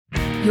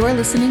You're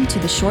listening to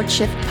the Short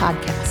Shift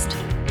Podcast,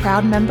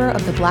 proud member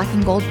of the Black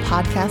and Gold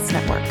Podcast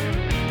Network.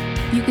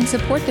 You can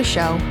support the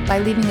show by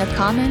leaving a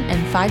comment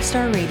and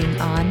 5-star rating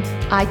on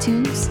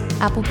iTunes,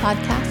 Apple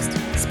Podcasts,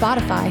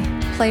 Spotify,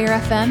 Player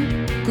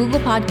FM,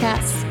 Google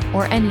Podcasts,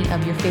 or any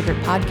of your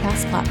favorite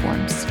podcast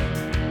platforms.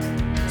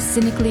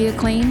 Cynically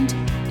acclaimed,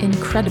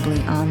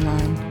 incredibly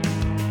online.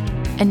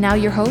 And now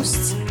your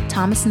hosts,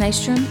 Thomas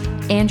Nystrom,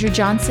 Andrew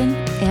Johnson,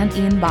 and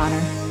Ian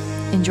Bonner.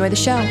 Enjoy the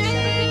show.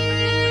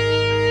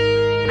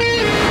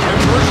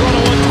 First one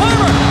to one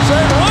timer.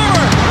 Save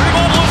Weber.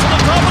 Rebound loose at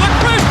the top of the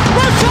crease.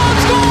 Marchand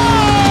score!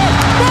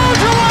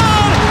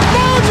 Marchand!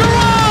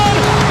 Marchand!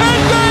 In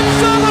Game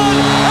 7,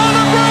 and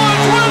the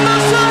Bruins win the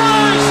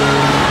series!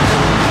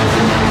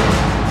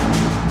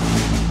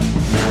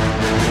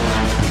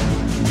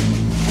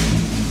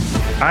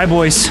 Hi,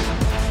 boys.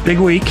 Big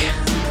week.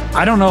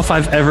 I don't know if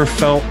I've ever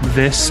felt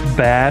this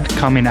bad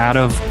coming out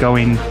of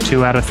going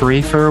 2 out of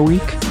 3 for a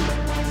week.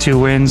 2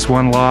 wins,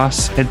 1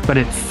 loss. But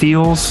it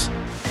feels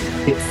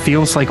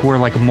like we're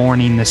like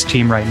mourning this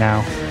team right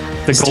now.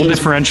 The goal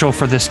differential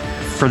for this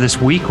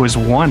week was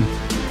 1.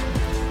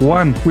 We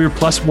were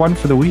 +1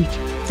 for the week.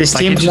 This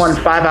team's won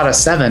 5 out of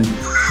 7.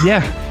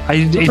 Yeah,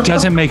 it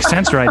doesn't make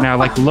sense right now.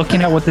 Like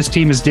looking at what this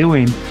team is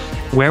doing,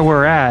 where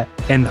we're at,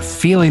 and the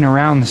feeling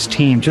around this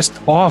team, just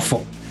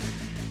awful.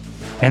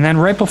 And then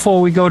right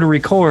before we go to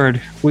record,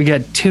 we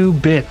get 2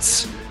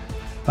 bits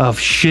of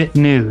shit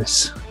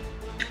news.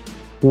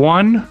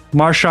 1,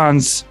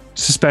 Marchand's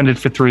suspended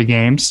for 3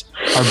 games.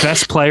 Our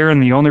best player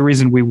and the only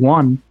reason we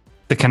won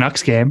the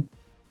Canucks game.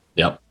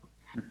 Yep.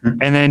 And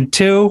then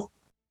 2,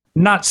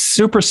 not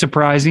super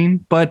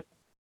surprising, but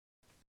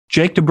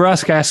Jake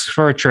DeBrusk asks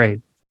for a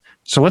trade.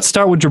 So let's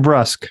start with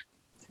DeBrusk.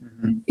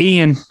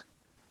 Ian,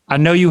 I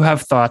know you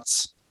have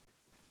thoughts.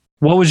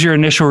 What was your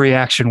initial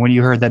reaction when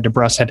you heard that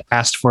DeBrusk had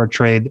asked for a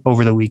trade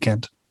over the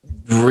weekend?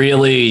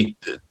 Really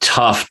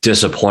tough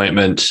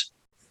disappointment.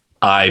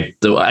 I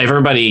think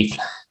everybody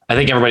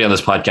on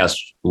this podcast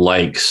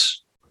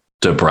likes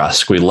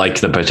DeBrusk. We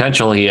like the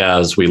potential he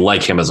has. We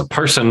like him as a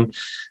person.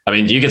 I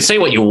mean, you can say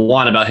what you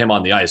want about him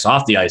on the ice.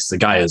 Off the ice, the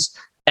guy is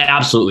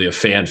absolutely a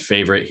fan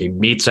favorite. He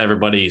meets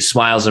everybody, he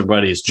smiles at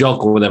everybody, he's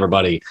joking with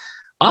everybody.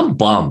 I'm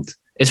bummed.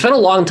 It's been a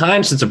long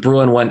time since a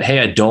Bruin went,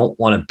 hey, I don't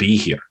want to be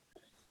here.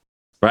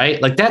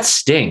 Right? Like that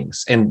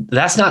stings. And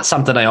that's not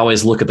something I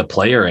always look at the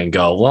player and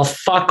go, well,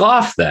 fuck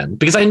off then.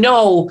 Because I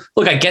know,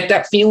 look, I get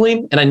that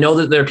feeling. And I know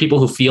that there are people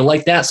who feel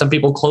like that. Some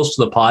people close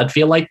to the pod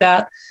feel like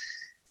that.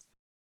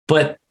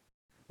 But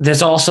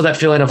there's also that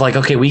feeling of like,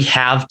 okay, we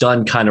have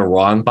done kind of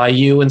wrong by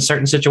you in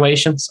certain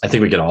situations. I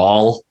think we can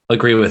all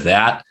agree with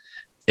that.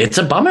 It's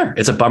a bummer.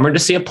 It's a bummer to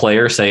see a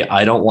player say,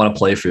 I don't want to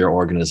play for your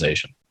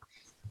organization.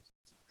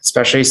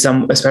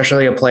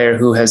 Especially a player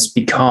who has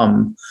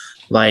become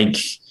like,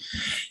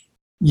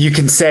 you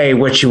can say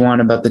what you want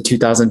about the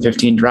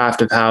 2015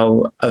 draft of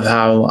how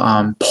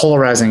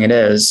polarizing it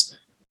is,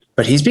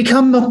 but he's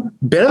become a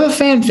bit of a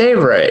fan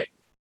favorite.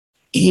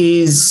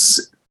 He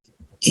seems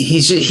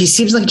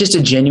like just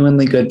a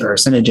genuinely good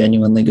person, a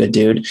genuinely good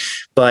dude,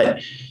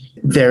 but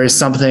there is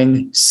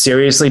something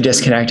seriously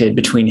disconnected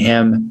between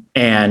him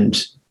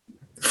and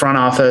front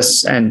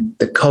office and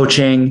the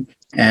coaching,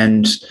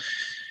 and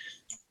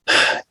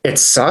it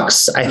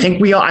sucks. I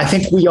think we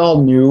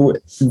all knew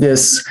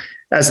this.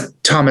 As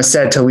Thomas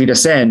said, to lead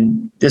us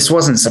in, this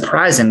wasn't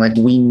surprising. Like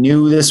we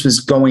knew this was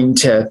going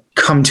to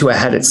come to a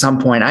head at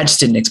some point. I just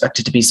didn't expect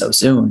it to be so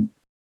soon.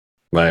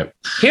 Right.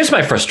 Here's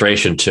my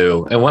frustration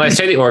too. And when I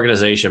say the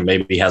organization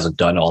maybe hasn't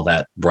done all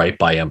that right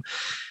by him,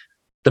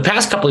 the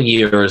past couple of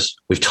years,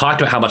 we've talked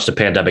about how much the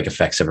pandemic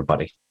affects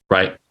everybody,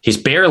 right? He's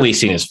barely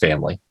seen his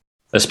family,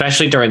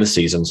 especially during the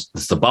seasons.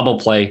 It's the bubble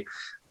play.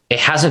 It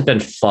hasn't been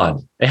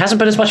fun. It hasn't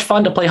been as much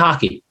fun to play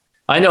hockey.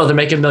 I know they're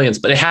making millions,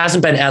 but it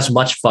hasn't been as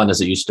much fun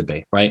as it used to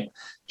be, right?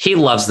 He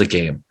loves the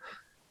game.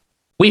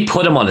 We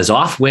put him on his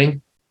off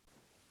wing,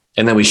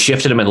 and then we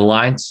shifted him in the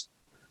lines,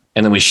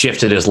 and then we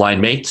shifted his line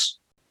mates,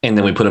 and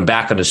then we put him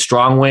back on his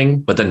strong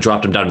wing, but then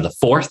dropped him down to the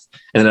 4th,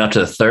 and then up to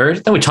the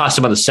 3rd. Then we tossed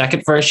him on the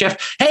 2nd for a shift.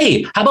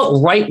 Hey, how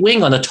about right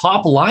wing on the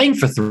top line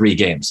for 3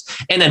 games,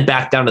 and then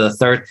back down to the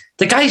 3rd?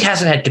 The guy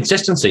hasn't had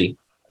consistency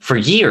for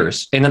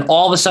years, and then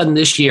all of a sudden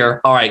this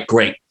year, all right,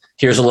 great.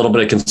 Here's a little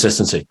bit of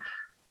consistency.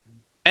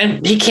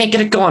 And he can't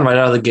get it going right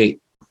out of the gate.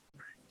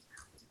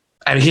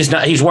 I mean,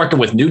 he's working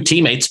with new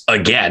teammates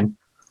again.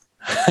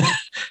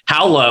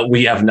 Howla,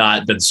 we have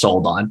not been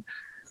sold on.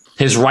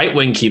 His right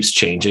wing keeps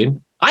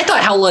changing. I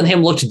thought Howla and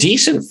him looked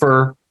decent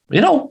for,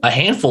 a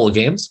handful of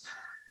games,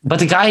 but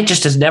the guy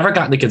just has never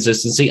gotten the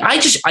consistency. I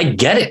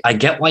get it. I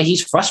get why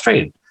he's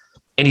frustrated.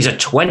 And he's a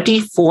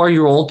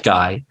 24-year-old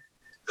guy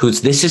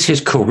this is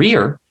his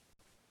career,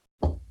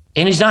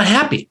 and he's not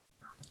happy.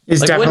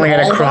 He's definitely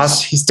at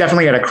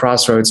a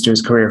crossroads to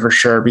his career for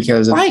sure,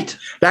 because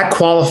that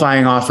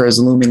qualifying offer is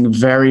looming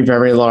very,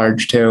 very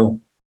large too.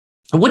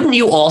 Wouldn't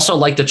you also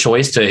like the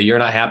choice to, you're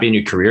not happy in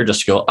your career,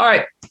 just to go, all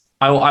right,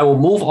 I will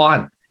move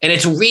on. And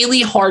it's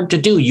really hard to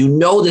do.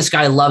 This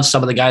guy loves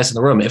some of the guys in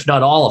the room, if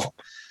not all of them.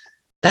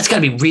 That's got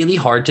to be really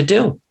hard to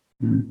do.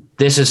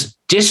 This is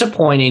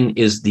disappointing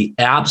is the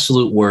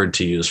absolute word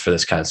to use for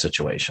this kind of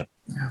situation.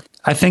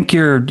 I think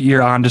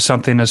you're onto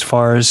something as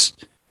far as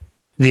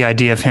the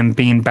idea of him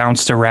being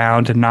bounced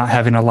around and not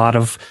having a lot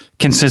of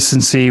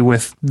consistency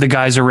with the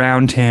guys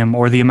around him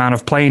or the amount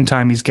of playing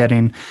time he's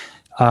getting.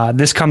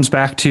 This comes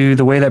back to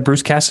the way that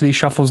Bruce Cassidy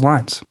shuffles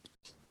lines.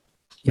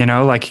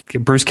 Like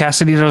Bruce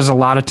Cassidy does a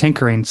lot of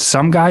tinkering.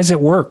 Some guys it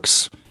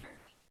works.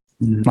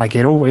 Like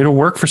it'll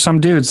work for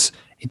some dudes.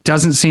 It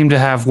doesn't seem to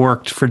have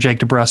worked for Jake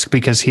DeBrusk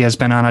because he has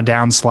been on a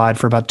downslide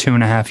for about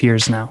 2.5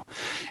 years now.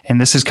 And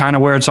this is kind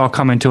of where it's all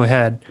coming to a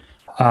head.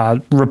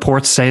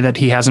 Reports say that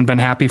he hasn't been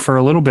happy for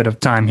a little bit of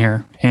time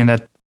here and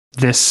that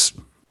this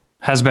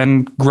has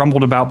been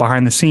grumbled about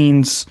behind the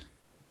scenes,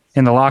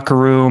 in the locker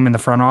room, in the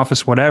front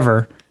office,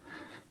 whatever.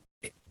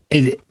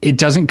 It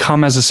doesn't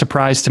come as a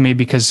surprise to me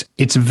because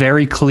it's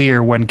very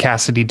clear when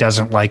Cassidy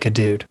doesn't like a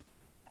dude.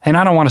 And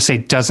I don't want to say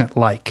doesn't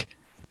like,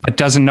 but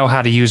doesn't know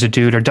how to use a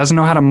dude or doesn't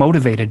know how to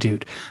motivate a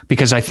dude,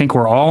 because I think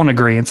we're all in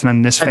agreement, and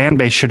then this fan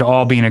base should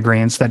all be in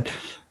agreement that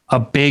a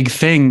big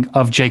thing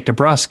of Jake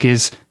DeBrusk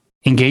is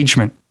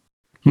engagement,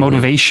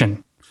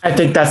 motivation. I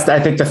think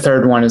the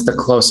third one is the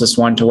closest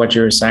one to what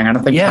you were saying. I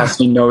don't think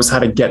Cassidy knows how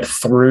to get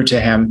through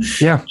to him.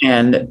 Yeah.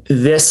 And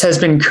this has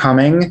been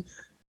coming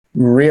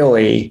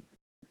really.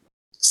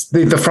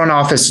 The front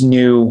office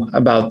knew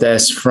about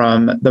this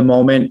from the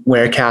moment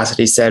where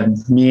Cassidy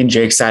said, me and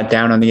Jake sat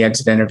down on the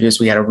exit interviews.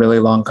 We had a really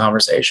long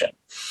conversation.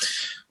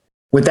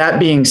 With that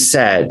being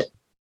said,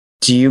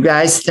 do you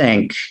guys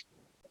think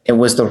it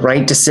was the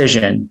right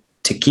decision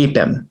to keep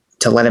him,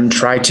 to let him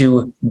try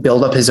to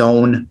build up his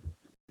own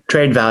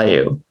trade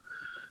value,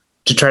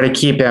 to try to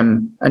keep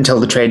him until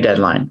the trade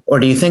deadline? Or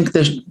do you think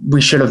that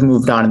we should have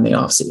moved on in the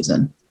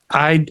offseason?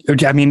 I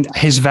mean,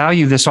 his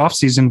value this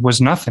offseason was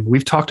nothing.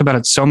 We've talked about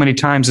it so many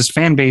times. His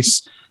fan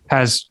base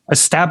has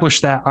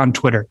established that on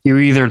Twitter. You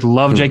either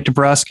love Jake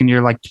DeBrusk and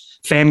you're like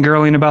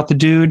fangirling about the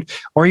dude,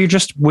 or you're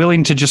just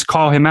willing to just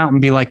call him out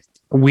and be like,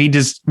 we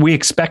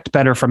expect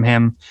better from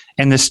him,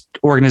 and this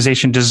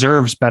organization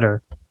deserves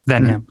better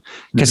than him,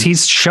 because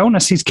he's shown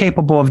us he's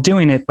capable of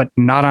doing it, but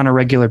not on a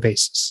regular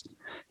basis.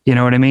 You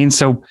know what I mean?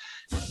 So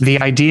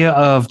the idea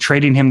of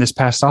trading him this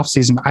past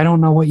offseason, I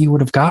don't know what you would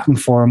have gotten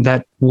for him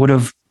that would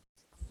have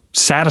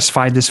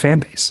satisfied this fan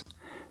base.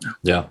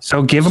 Yeah.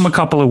 So give him a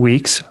couple of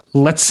weeks.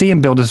 Let's see him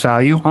build his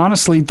value.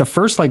 Honestly, the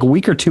first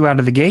week or two out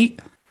of the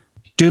gate,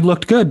 dude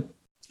looked good.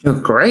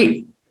 Looked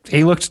great.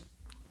 He looked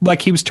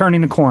like he was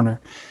turning a corner.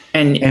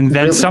 And then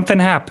really, something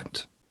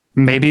happened.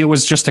 Maybe it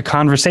was just a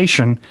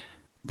conversation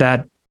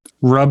that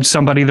rubbed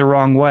somebody the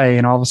wrong way,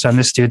 and all of a sudden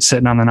this dude's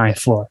sitting on the 9th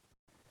floor.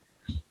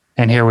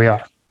 And here we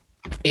are.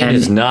 It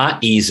is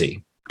not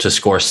easy to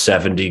score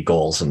 70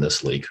 goals in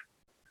this league.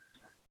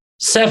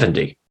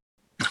 70.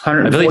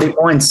 140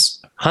 points.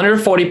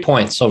 140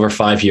 points over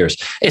 5 years.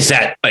 Is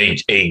that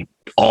a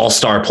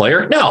all-star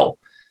player? No.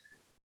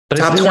 But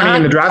top 20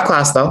 in the draft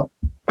class, though.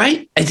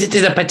 Right?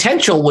 The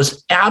potential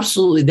was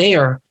absolutely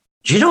there.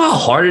 Do you know how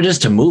hard it is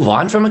to move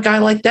on from a guy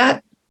like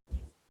that?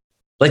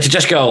 Like to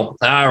just go,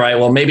 all right,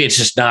 well, maybe it's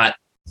just not,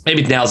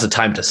 maybe now's the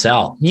time to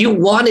sell. You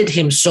wanted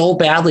him so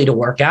badly to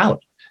work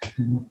out.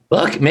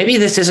 Look, maybe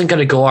this isn't going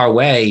to go our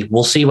way.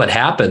 We'll see what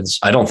happens.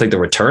 I don't think the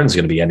return is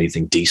going to be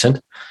anything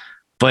decent.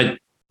 But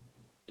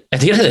at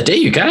the end of the day,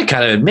 you got to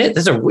kind of admit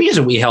there's a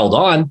reason we held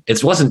on.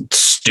 It wasn't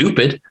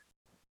stupid.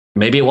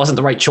 Maybe it wasn't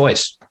the right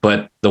choice.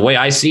 But the way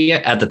I see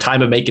it at the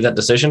time of making that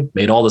decision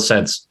made all the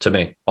sense to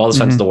me, all the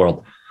sense in the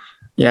world.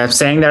 Yeah,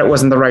 saying that it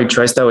wasn't the right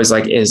choice though is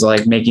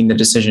like making the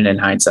decision in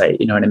hindsight.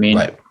 You know what I mean?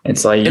 Right.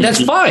 It's like, and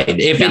that's fine.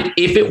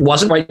 If it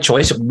wasn't the right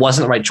choice, it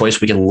wasn't the right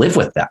choice. We can live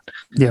with that.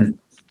 Yeah.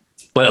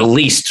 But at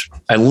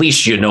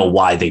least you know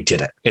why they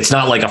did it. It's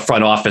not like a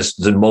front office.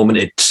 The moment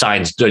it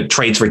signs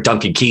trades for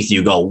Duncan Keith,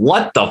 you go,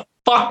 "What the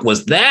fuck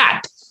was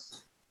that?"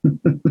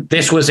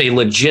 This was a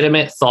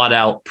legitimate, thought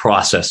out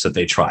process that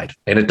they tried,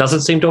 and it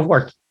doesn't seem to have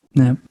worked.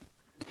 Yeah.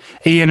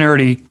 Ian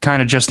already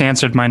kind of just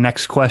answered my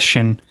next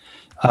question,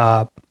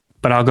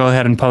 but I'll go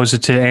ahead and pose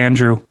it to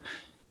Andrew.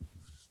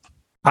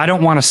 I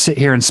don't want to sit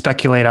here and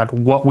speculate on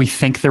what we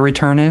think the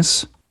return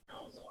is.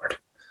 Oh, Lord.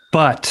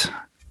 But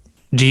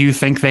do you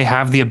think they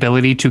have the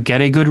ability to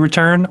get a good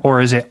return,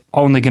 or is it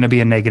only going to be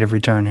a negative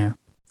return here?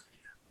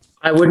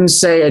 I wouldn't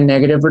say a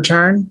negative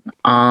return.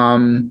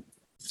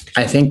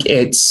 I think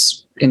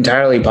it's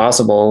entirely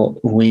possible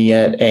we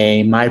get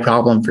a my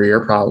problem for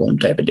your problem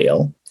type of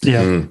deal.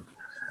 Yeah.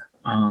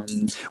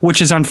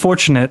 Which is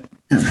unfortunate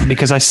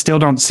because I still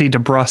don't see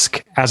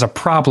DeBrusk as a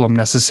problem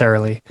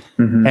necessarily.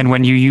 Mm-hmm. And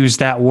when you use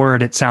that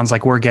word, it sounds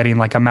like we're getting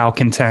like a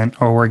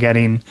malcontent, or we're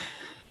getting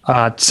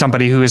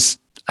somebody who has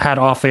had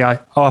off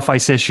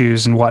ice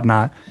issues and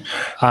whatnot.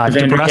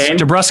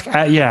 DeBrusk,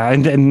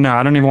 and no,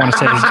 I don't even want to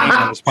say his name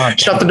on this podcast.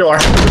 Shut the door.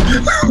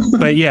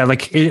 But yeah,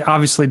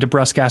 obviously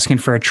DeBrusk asking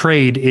for a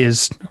trade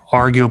is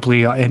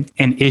arguably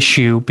an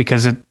issue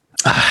because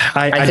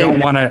I don't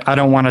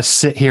want to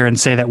sit here and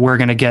say that we're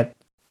going to get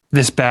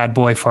this bad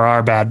boy for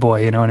our bad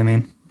boy. You know what I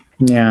mean?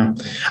 Yeah,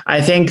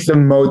 I think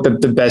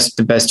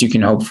the best you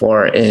can hope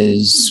for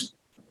is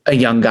a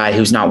young guy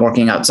who's not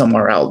working out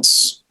somewhere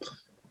else.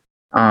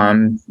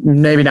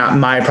 Maybe not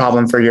my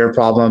problem for your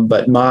problem,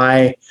 but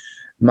not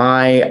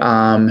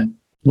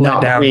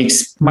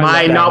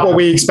what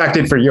we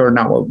expected for your,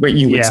 not what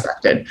you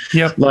expected.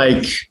 Yep.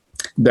 Like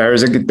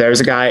there's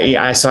a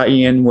guy I saw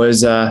Ian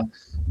was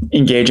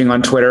engaging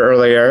on Twitter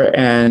earlier,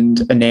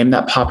 and a name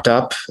that popped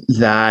up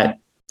that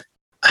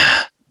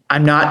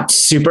I'm not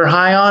super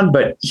high on,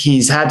 but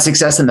he's had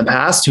success in the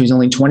past, who's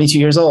only 22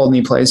 years old and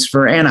he plays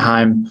for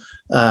Anaheim,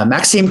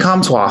 Maxime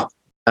Comtois.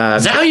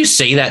 Is that how you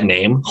say that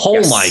name? Oh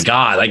yes. My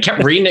God. I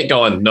kept reading it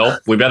going, nope,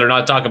 we better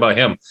not talk about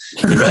him.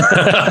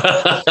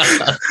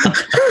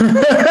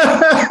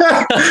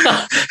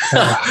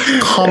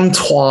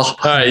 Comtois. All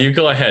right, you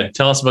go ahead.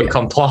 Tell us about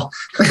Comtois.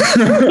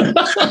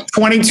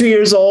 22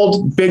 years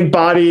old, big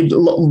bodied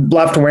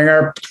left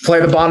winger, play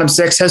the bottom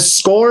six, has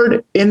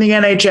scored in the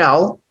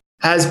NHL,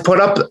 has put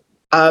up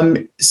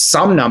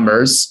some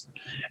numbers.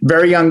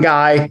 Very young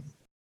guy.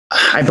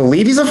 I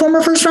believe he's a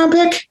former first round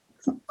pick.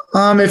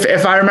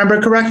 If I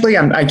remember correctly,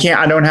 I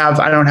don't have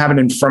it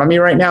in front of me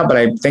right now, but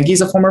I think he's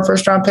a former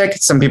first round pick.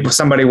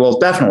 Somebody will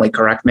definitely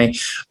correct me,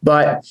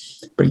 but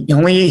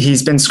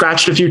he's been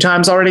scratched a few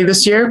times already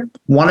this year.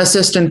 1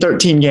 assist in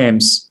 13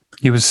 games.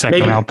 He was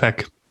second round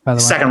pick, by the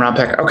way. Second round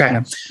pick. Okay.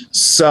 Yeah.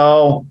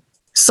 So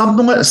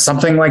something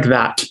like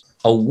that.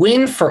 A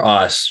win for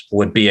us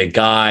would be a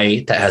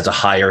guy that has a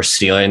higher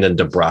ceiling than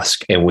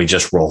DeBrusk, and we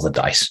just roll the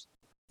dice,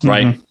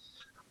 right? Mm-hmm.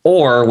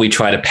 Or we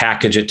try to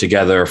package it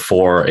together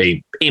for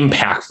a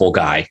impactful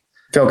guy.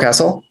 Phil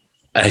Kessel.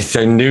 I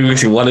knew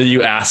one of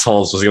you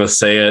assholes was going to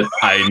say it.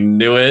 I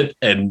knew it.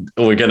 And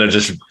we're going to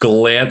just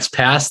glance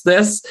past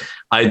this.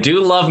 I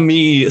do love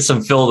me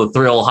some Phil the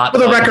Thrill hot. For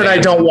the record, I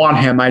don't want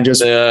him. I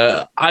just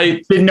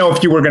I didn't know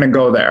if you were going to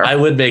go there. I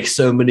would make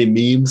so many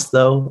memes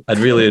though. I'd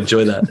really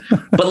enjoy that.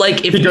 But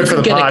like if you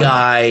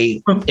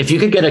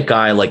could get a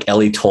guy like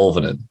Ellie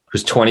Tolvanen,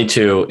 who's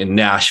 22 in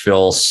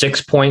Nashville,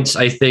 6 points,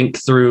 I think,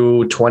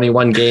 through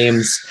 21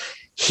 games.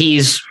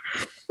 He's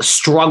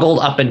struggled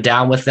up and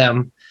down with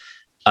them.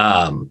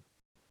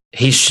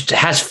 He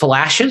has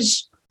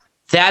flashes.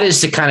 That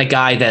is the kind of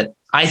guy that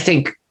I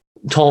think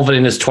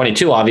Tolvanen is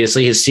 22.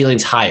 Obviously, his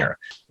ceiling's higher.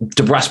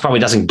 DeBrusk probably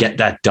doesn't get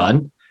that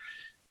done,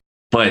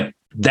 but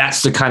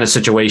that's the kind of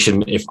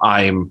situation. If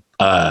I'm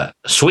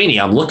Sweeney,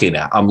 I'm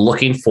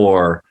looking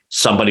for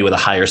somebody with a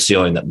higher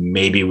ceiling that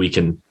maybe we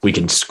can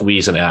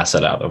squeeze an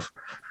asset out of.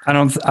 I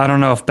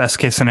don't know if best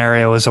case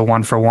scenario is a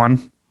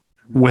 1-for-1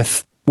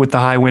 with the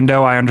high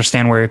window. I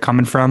understand where you're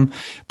coming from,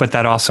 but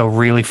that also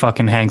really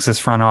fucking hangs this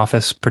front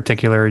office,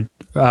 particularly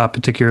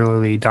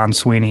Don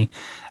Sweeney,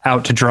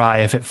 out to dry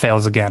if it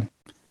fails again.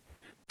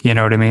 You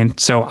know what I mean?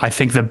 So I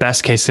think the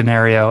best case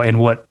scenario and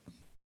what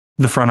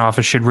the front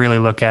office should really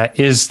look at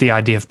is the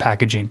idea of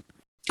packaging.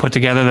 Put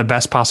together the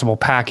best possible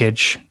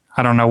package.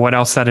 I don't know what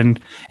else that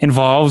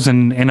involves,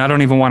 and I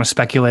don't even want to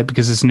speculate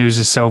because this news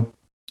is so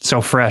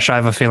fresh. I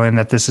have a feeling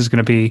that this is going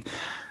to be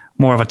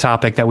more of a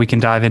topic that we can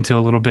dive into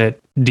a little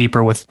bit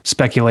deeper with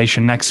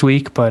speculation next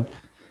week, but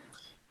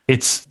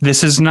this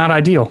is not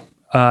ideal.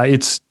 I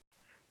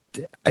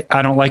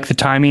don't like the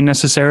timing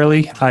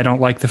necessarily. I don't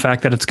like the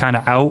fact that it's kind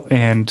of out,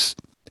 and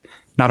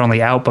not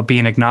only out, but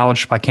being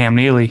acknowledged by Cam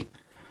Neely.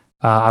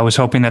 I was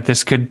hoping that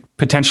this could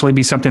potentially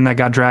be something that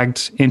got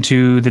dragged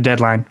into the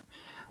deadline.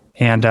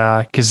 And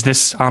because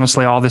this,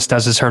 honestly, all this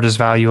does is hurt his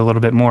value a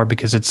little bit more,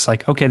 because it's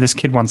like, okay, this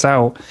kid wants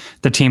out.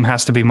 The team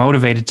has to be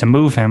motivated to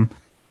move him.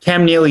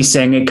 Cam Neely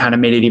saying it kind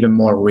of made it even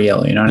more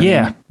real, you know what I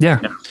mean? Yeah.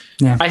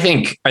 I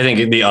think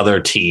the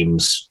other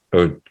teams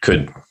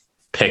could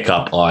pick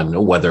up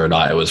on whether or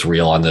not it was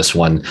real on this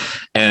one.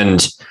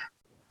 And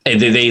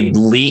they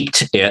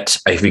leaked it,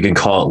 if you can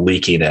call it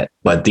leaking it,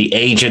 but the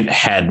agent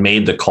had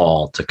made the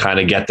call to kind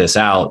of get this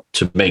out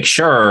to make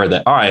sure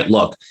that, all right,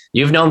 look,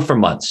 you've known for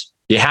months.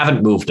 You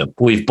haven't moved him.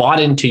 We've bought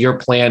into your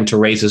plan to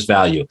raise his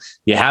value.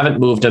 You haven't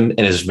moved him, and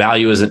his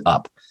value isn't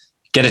up.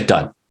 Get it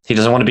done. He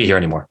doesn't want to be here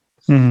anymore.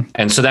 Mm-hmm.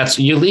 And so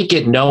you leak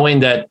it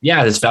knowing that,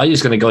 yeah, his value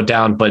is going to go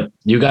down, but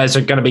you guys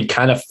are going to be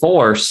kind of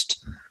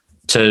forced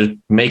to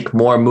make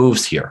more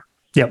moves here.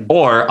 Yep.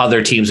 Or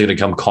other teams are going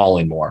to come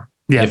calling more,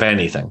 if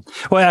anything.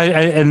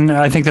 Well,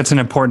 I think that's an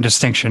important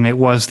distinction. It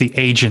was the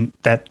agent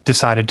that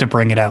decided to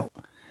bring it out.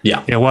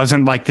 Yeah. It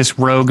wasn't like this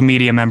rogue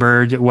media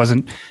member. It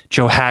wasn't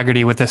Joe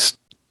Haggerty with this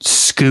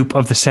scoop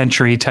of the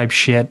century type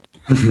shit.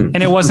 Mm-hmm.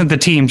 And it wasn't the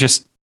team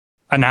just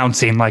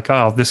announcing like,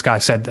 oh, this guy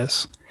said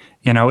this.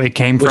 You know, it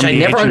came from which I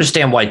never agent.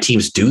 Understand why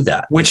teams do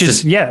that. Which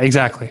is,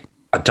 exactly.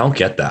 I don't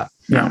get that.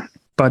 No.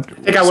 But I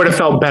think I would have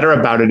felt better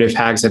about it if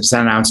Hags had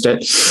announced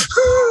it.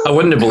 I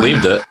wouldn't have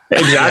believed it.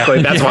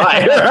 Exactly. That's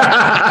why.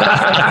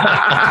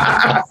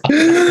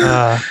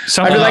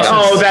 I'd be like,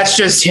 oh, that's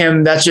just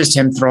him. That's just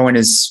him throwing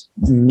his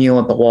kneel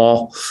at the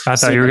wall. I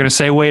thought you were going to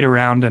say wait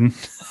around and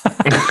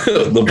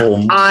The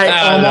boom.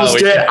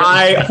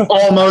 I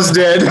almost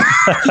did.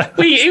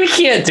 We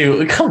can't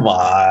do. Come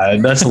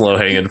on, that's low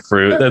hanging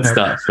fruit. That's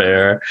not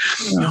fair.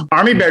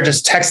 Army Bear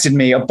just texted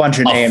me a bunch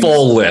of names. A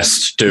full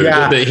list, dude.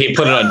 Yeah. He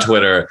put it on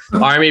Twitter.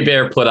 Army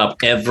Bear put up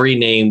every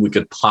name we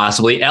could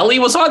possibly. Ellie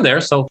was on there,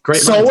 so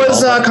great. So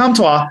was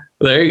Comtois.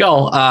 There you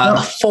go. A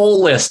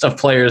full list of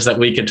players that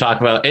we could talk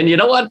about. And you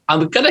know what?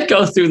 I'm gonna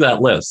go through that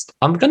list.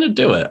 I'm gonna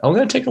do it. I'm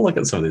gonna take a look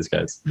at some of these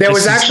guys. There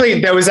was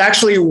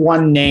actually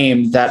one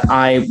name that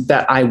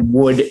I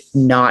would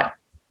not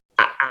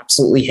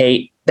absolutely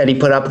hate that he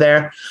put up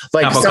there.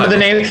 Like some of the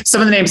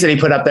names that he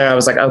put up there, I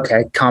was like,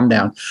 okay, calm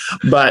down.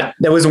 But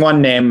there was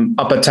one name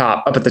up at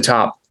the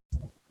top,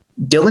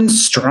 Dylan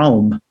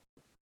Strome.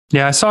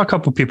 Yeah, I saw a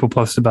couple people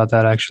post about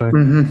that actually.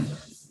 Mm-hmm.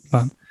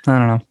 But I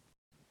don't know.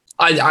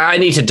 I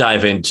need to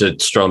dive into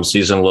Strome's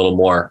season a little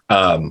more.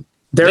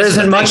 There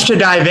isn't much to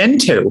dive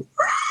into.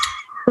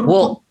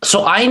 Well,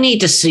 so I need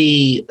to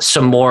see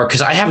some more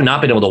because I have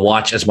not been able to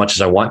watch as much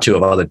as I want to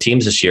of other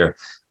teams this year.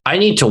 I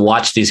need to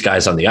watch these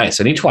guys on the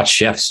ice. I need to watch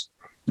shifts.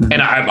 Mm-hmm.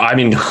 And I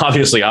mean,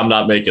 obviously I'm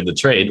not making the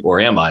trade, or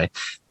am I?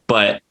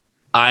 But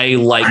I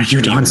like Are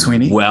you Don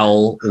Sweeney?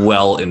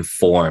 well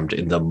informed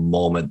in the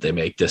moment they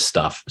make this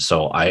stuff.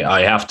 So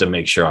I have to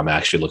make sure I'm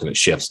actually looking at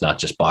shifts, not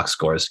just box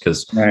scores,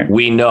 because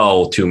we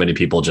know too many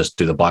people just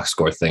do the box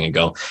score thing and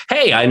go,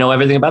 hey, I know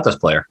everything about this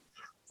player.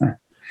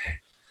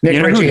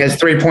 Nick Ritchie has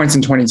 3 points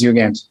in 22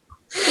 games.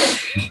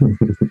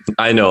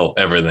 I know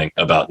everything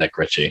about Nick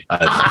Ritchie.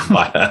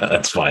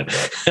 That's fine.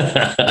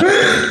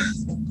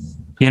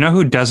 You know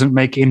who doesn't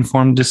make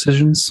informed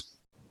decisions?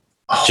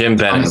 Jim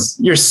Bennett.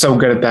 You're so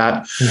good at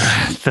that.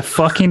 The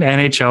fucking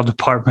NHL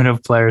Department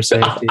of Player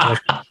Safety. I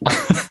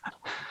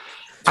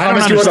don't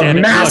Thomas, you were the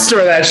master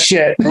of that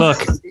shit.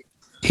 Look,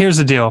 here's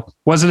the deal.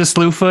 Was it a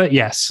slew foot?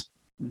 Yes.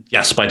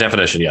 Yes, by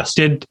definition, yes.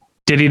 Did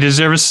he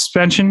deserve a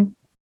suspension?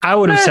 I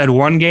would have said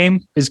 1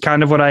 game is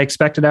kind of what I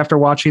expected after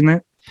watching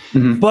that.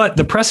 Mm-hmm. But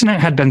the precedent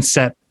had been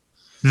set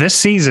this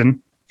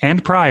season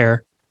and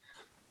prior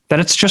that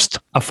it's just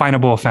a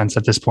finable offense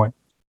at this point.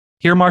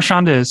 Here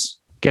Marchand is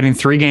getting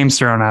 3 games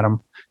thrown at him.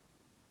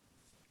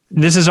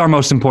 This is our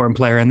most important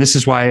player, and this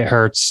is why it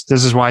hurts.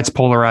 This is why it's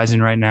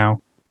polarizing right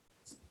now.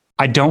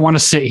 I don't want to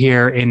sit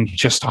here and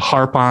just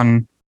harp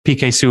on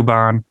PK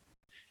Subban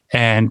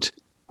and,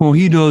 well,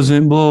 he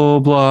doesn't, blah,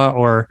 blah,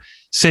 or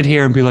sit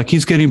here and be like,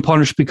 he's getting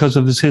punished because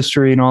of his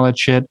history and all that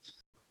shit.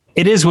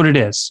 It is what it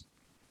is.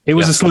 It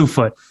was a slew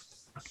foot.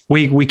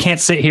 We can't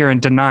sit here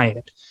and deny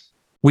it.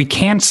 We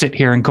can't sit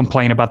here and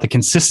complain about the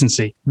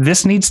consistency.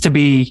 This needs to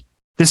be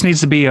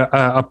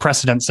a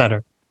precedent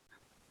setter.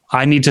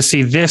 I need to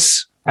see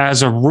this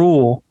as a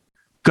rule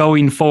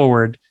going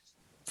forward.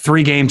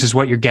 3 games is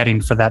what you're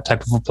getting for that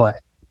type of a play.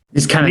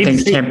 These kind of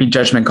things can't be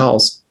judgment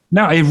calls.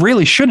 No, it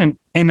really shouldn't.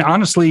 And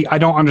honestly, I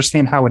don't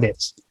understand how it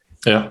is.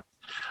 Yeah.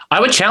 I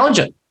would challenge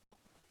it.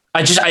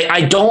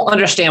 I don't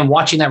understand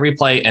watching that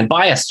replay, and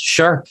biased.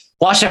 Sure.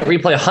 Watch that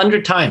replay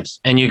 100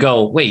 times and you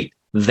go, wait,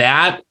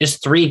 that is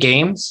 3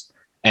 games.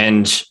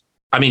 And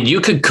I mean,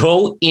 you could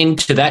go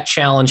into that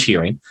challenge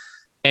hearing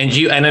and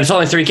it's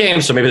only 3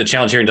 games. So maybe the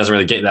challenge hearing doesn't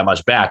really get that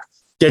much back.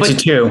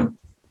 Gets you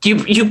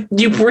 2.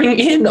 You bring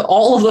in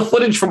all of the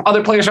footage from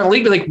other players around the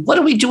league. Be like, what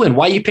are we doing?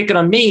 Why are you picking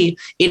on me?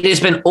 It has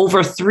been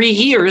over 3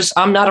 years.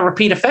 I'm not a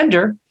repeat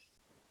offender.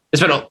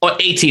 It's been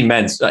 18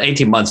 months.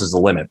 18 months is the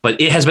limit, but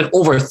it has been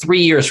over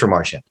 3 years for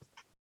Marchand.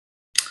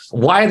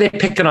 Why are they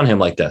picking on him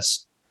like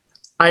this?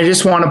 I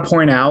just want to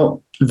point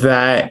out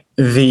that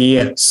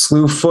the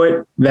slew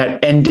foot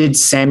that ended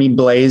Sammy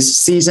Blaze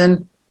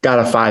season got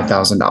a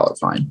 $5,000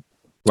 fine.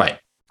 Right.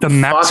 The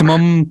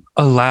maximum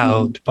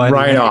allowed by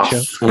right the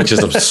off, which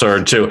is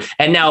absurd too.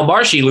 And now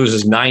Marshy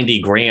loses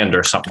 $90,000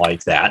 or something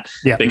like that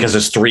because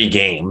it's 3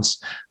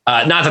 games.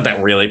 Not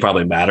that really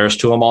probably matters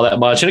to him all that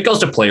much. And it goes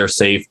to player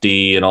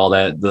safety and all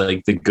that,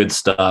 the good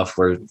stuff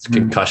where it's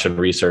concussion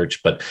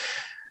research. But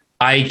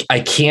I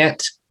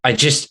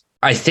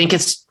think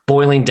it's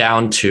boiling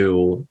down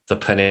to the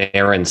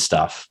Panarin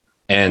stuff.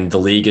 And the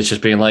league is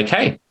just being like,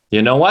 hey,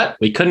 you know what?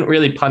 We couldn't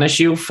really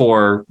punish you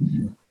for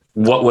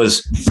what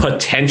was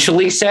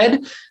potentially said.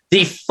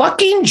 The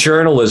fucking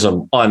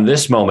journalism on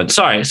this moment.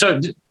 Sorry.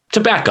 So to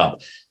back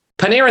up,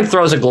 Panarin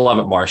throws a glove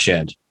at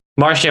Marchand.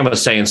 Marchand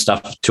was saying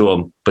stuff to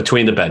him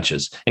between the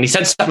benches, and he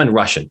said something in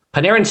Russian.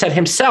 Panarin said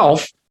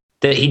himself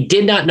that he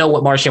did not know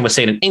what Marchand was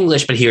saying in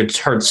English, but he had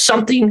heard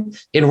something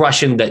in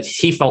Russian that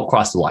he felt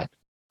crossed the line.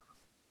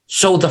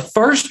 So the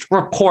first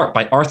report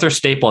by Arthur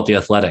Staple at The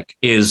Athletic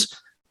is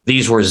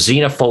these were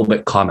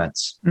xenophobic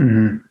comments.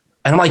 Mm-hmm.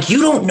 And I'm like,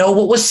 you don't know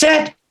what was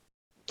said.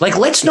 Like,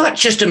 let's not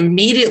just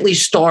immediately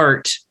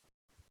start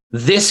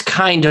this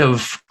kind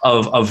of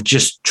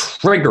just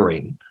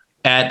triggering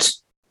at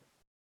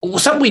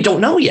something we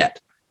don't know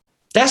yet.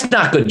 That's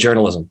not good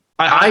journalism.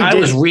 I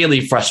was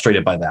really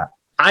frustrated by that.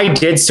 I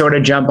did sort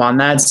of jump on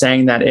that,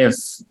 saying that if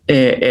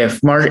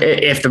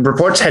the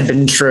reports had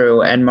been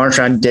true and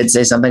Marchand did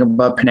say something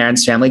about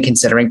Panarin's family,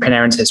 considering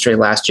Panarin's history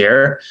last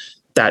year,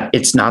 that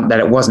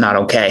it was not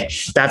okay.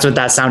 That's what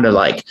that sounded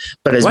like.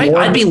 But as right,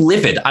 more, I'd be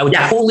livid. I would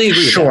totally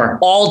agree with that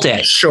all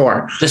day.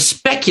 Sure. The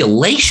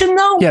speculation,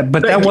 though? Yeah,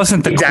 but that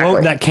wasn't the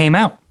quote that came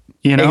out.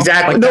 You know?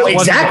 Exactly. Like, no, that wasn't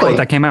the exactly. quote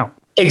that came out.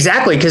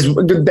 Exactly, because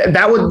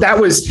that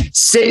was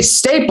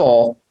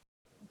Staple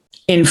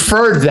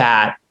inferred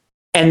that,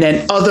 and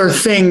then other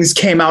things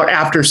came out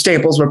after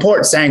Staple's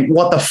report saying,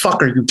 "What the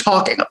fuck are you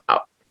talking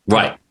about?"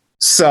 Right.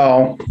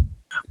 So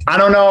I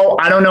don't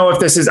know if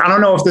this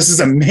is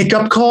a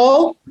makeup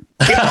call.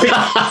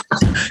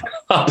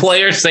 A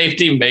player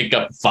safety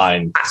makeup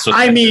fine.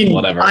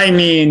 Whatever. I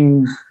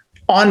mean,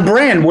 on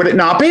brand, would it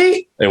not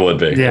be? It would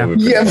be. Yeah. It would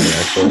be,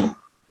 actually.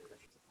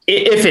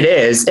 If it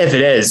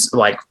is,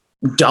 like,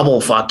 double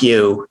fuck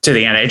you to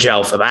the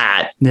NHL for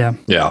that. Yeah.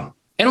 Yeah.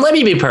 And let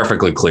me be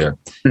perfectly clear.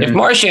 Mm-hmm. If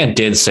Marchand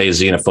did say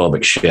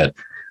xenophobic shit,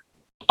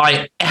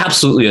 I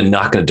absolutely am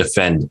not going to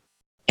defend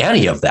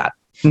any of that.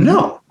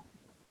 No.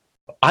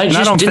 I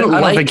don't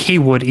think he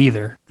would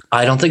either.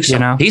 I don't think so. You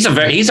know? He's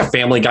a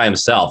family guy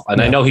himself,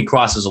 and I know he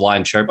crosses the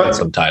line chirping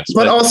sometimes.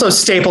 But also,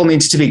 Staple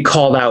needs to be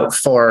called out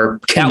for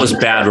that was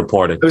bad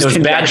reporting. It was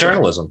bad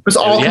journalism. It was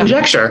all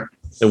conjecture.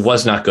 It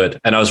was not good,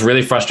 and I was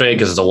really frustrated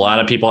because there's a lot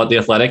of people at the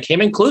Athletic, him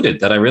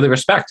included, that I really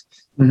respect,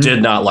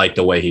 did not like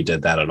the way he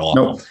did that at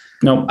all.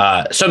 No.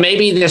 So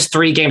maybe this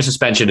 3-game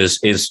suspension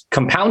is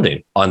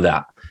compounding on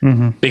that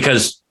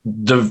because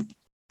the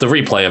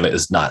replay of it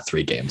is not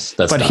 3 games.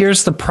 But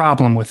here's the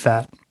problem with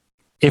that.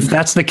 If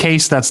that's the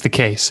case, that's the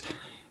case.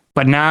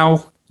 But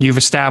now you've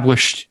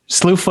established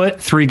Slewfoot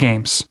 3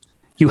 games.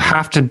 You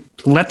have to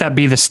let that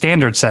be the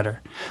standard setter.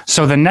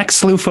 So the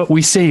next Slewfoot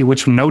we see,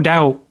 which no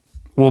doubt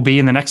will be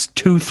in the next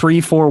 2,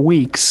 3, 4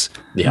 weeks.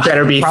 Yeah.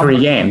 Better be 3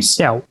 games.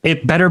 Yeah,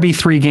 it better be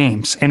 3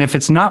 games. And if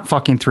it's not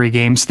fucking 3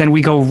 games, then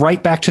we go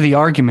right back to the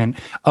argument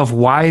of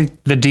why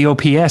the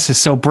DOPS is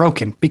so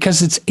broken.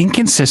 Because it's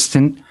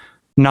inconsistent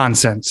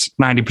nonsense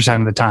 90%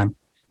 of the time.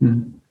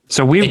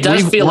 So it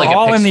does feel like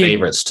it picks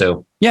favorites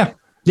too. Yeah.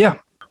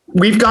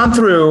 We've gone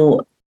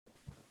through,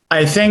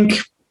 I think,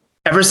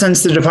 ever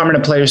since the Department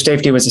of Player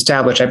Safety was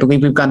established, I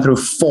believe we've gone through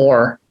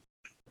 4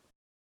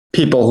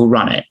 people who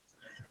run it.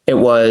 It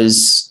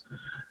was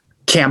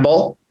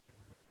Campbell,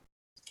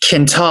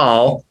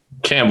 Quintal.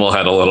 Campbell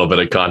had a little bit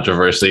of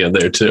controversy in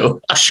there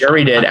too. Sure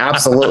he did.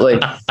 Absolutely.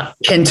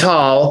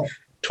 Quintal.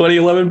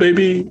 2011,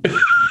 baby.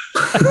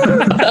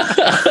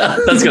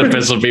 That's going to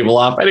piss some people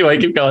off. Anyway,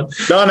 keep going.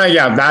 No,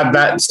 yeah,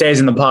 that stays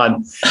in the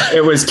pod.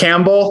 It was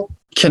Campbell,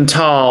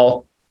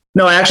 Quintal.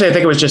 No, actually, I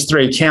think it was just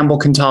 3, Campbell,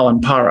 Quintal,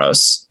 and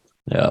Paros.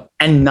 Yeah.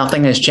 And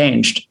nothing has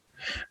changed.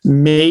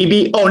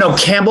 Maybe,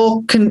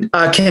 Campbell,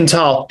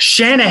 Quintal,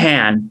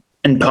 Shanahan,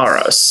 and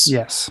Paros.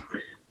 Yes.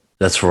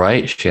 That's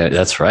right.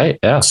 That's right.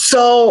 Yeah.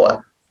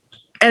 So,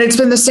 and it's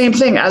been the same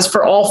thing as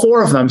for all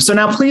 4 of them. So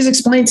now please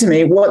explain to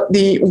me what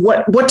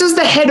does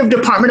the head of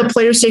Department of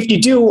Player Safety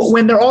do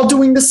when they're all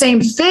doing the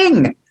same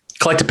thing?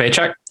 Collect a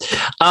paycheck.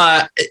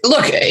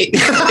 Look, it's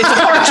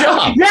a hard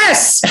job.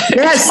 Yes.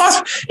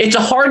 It's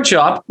a hard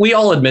job. We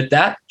all admit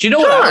that. Do you know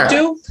what I would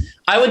do?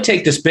 I would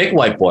take this big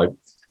whiteboard.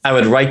 I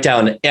would write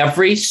down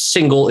every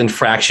single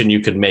infraction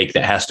you could make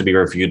that has to be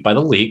reviewed by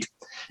the league.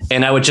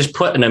 And I would just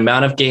put an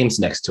amount of games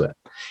next to it.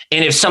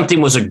 And if something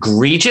was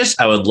egregious,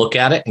 I would look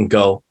at it and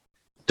go,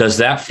 does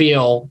that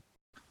feel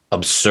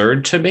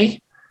absurd to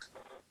me?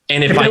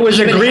 And if it was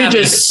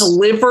egregious, a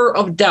sliver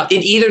of doubt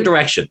in either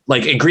direction,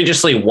 like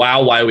egregiously,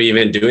 wow, why are we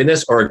even doing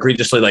this? Or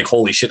egregiously, like,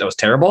 holy shit, that was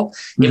terrible.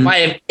 If I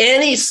have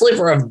any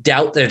sliver of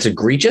doubt that it's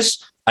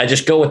egregious, I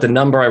just go with the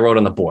number I wrote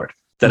on the board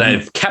that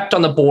I've kept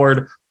on the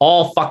board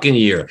all fucking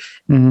year.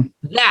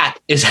 That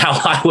is how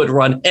I would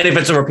run. And if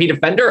it's a repeat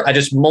offender, I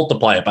just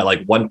multiply it by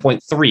like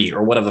 1.3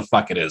 or whatever the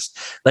fuck it is.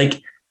 Like,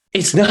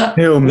 it's not,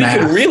 we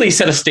could really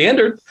set a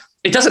standard.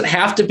 It doesn't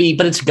have to be,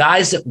 but it's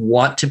guys that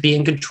want to be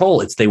in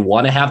control. They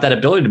want to have that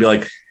ability to be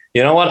like,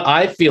 you know what?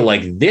 I feel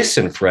like this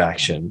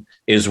infraction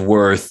is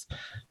worth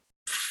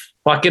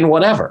fucking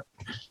whatever.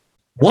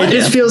 It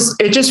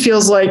just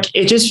feels like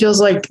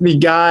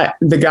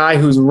the guy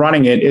who's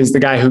running it is the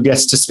guy who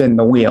gets to spin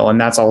the wheel, and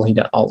that's all he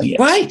is.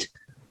 Right.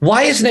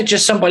 Why isn't it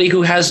just somebody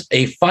who has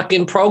a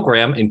fucking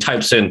program and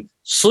types in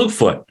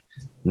Slewfoot,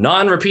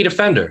 non-repeat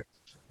offender?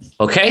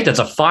 Okay, that's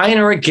a fine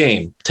or a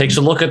game. Takes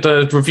a look at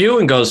the review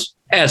and goes,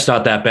 it's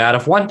not that bad.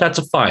 If one, that's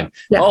a fine.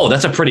 Yeah. Oh,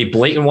 that's a pretty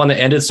blatant one that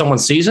ended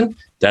someone's season.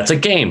 That's a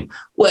game.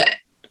 What?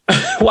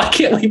 Why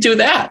can't we do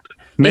that?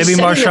 Maybe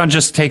Marchand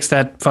just takes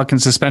that fucking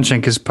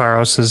suspension because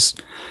Paros is,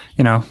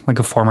 like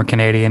a former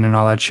Canadian and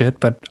all that shit.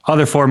 But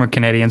other former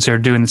Canadians who are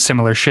doing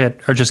similar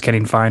shit are just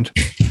getting fined.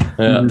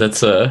 Yeah,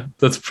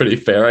 that's pretty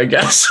fair, I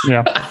guess.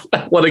 Yeah.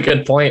 What a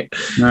good point.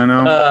 I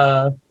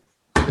know.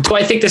 Do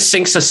I think this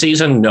sinks the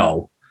season?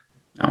 No.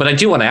 But I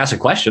do want to ask a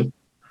question.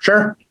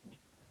 Sure.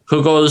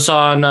 Who goes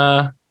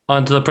onto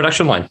the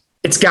production line?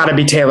 It's got to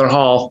be Taylor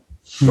Hall,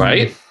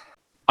 right?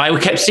 I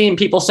kept seeing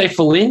people say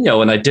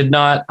Foligno, and I did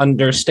not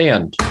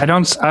understand. I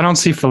don't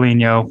see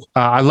Foligno.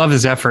 I love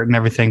his effort and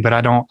everything, but I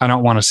don't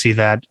want to see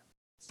that.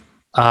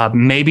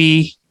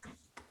 Maybe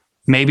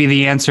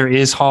the answer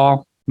is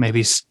Hall.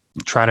 Maybe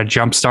try to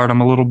jumpstart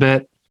him a little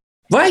bit.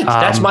 Right.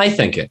 That's my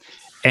thinking.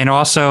 And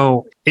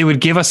also, it would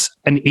give us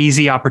an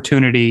easy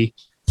opportunity,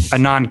 a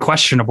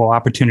non-questionable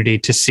opportunity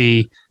to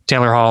see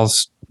Taylor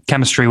Hall's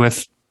chemistry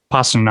with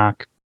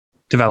Pasternak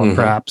develop,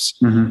 perhaps.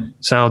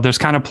 So there's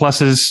kind of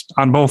pluses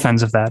on both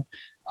ends of that.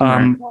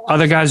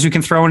 Other guys you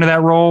can throw into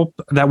that role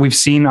that we've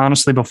seen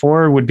honestly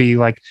before would be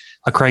like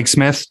a Craig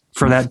Smith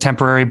for that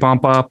temporary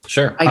bump up.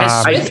 Sure. I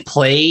guess Smith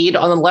played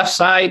on the left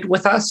side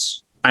with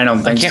us. I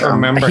don't think I can't so.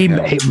 remember. He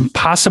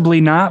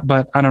possibly not,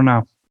 but I don't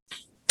know.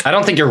 I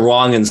don't think you're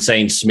wrong in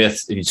saying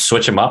Smith, you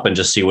switch him up and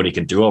just see what he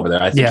can do over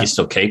there. I think he's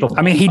still capable.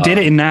 I mean, he did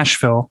it in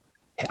Nashville.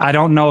 I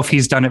don't know if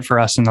he's done it for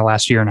us in the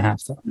last year and a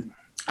half, though.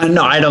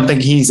 No, I don't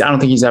think he's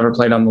ever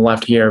played on the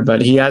left here,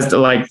 but he has to,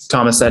 like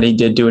Thomas said, he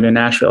did do it in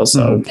Nashville.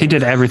 So he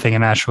did everything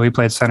in Nashville. He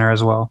played center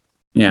as well.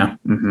 Yeah.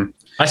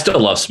 I still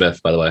love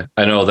Smith, by the way.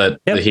 I know that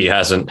he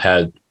hasn't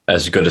had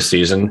as good a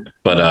season,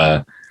 but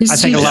I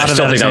think a lot of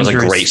that was a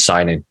great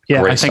signing.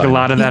 Yeah, I think a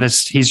lot of that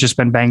is he's just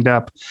been banged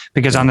up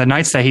because on the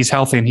nights that he's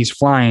healthy and he's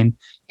flying,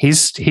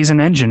 he's an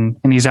engine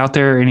and he's out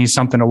there and he's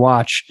something to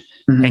watch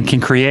and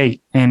can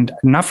create. And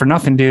not for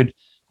nothing, dude.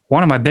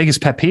 One of my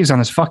biggest pet peeves on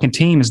this fucking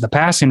team is the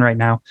passing right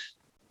now.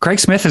 Craig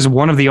Smith is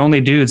one of the only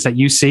dudes that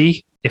you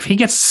see, if he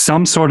gets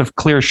some sort of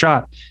clear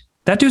shot,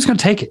 that dude's going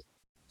to take it.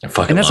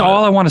 And that's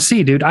all I want to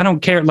see, dude. I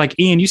don't care. Like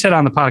Ian, you said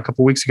on the pod a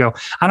couple of weeks ago,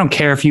 I don't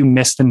care if you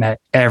miss the net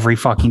every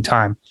fucking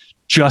time.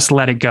 Just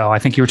let it go. I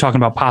think you were talking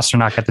about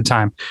Pasternak at the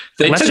time.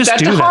 Let's took that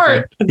to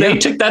heart. They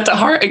took that to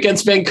heart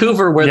against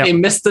Vancouver where they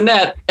missed the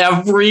net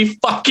every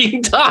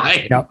fucking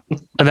time. But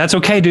that's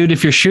okay, dude.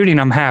 If you're shooting,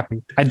 I'm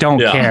happy. I don't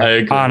care, I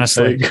agree.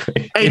 honestly.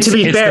 Hey, to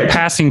be fair, the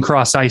passing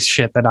cross ice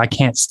shit that I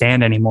can't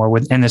stand anymore.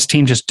 And this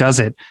team just does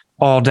it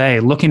all day,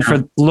 looking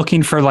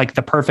for like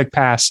the perfect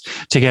pass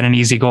to get an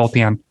easy goal at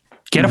the end.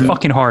 Get a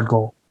fucking hard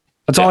goal.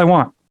 That's all I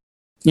want.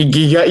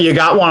 You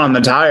got one on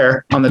the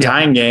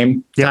tying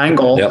game, tying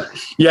goal.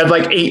 You had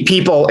like 8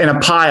 people in a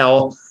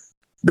pile.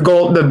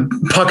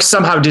 The puck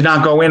somehow did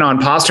not go in on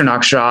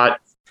Pasternak's shot.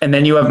 And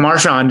then you have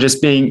Marchand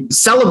just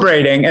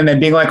celebrating and then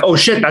being like, oh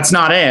shit, that's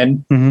not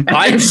in.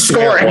 I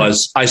swear it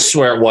was.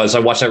 I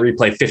watched that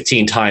replay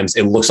 15 times.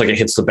 It looks like it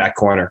hits the back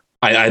corner.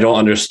 I don't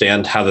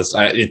understand how this,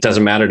 it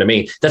doesn't matter to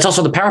me. That's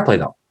also the power play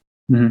though.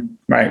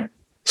 Right.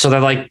 So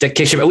they're like,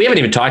 we haven't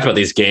even talked about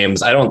these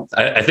games.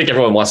 I think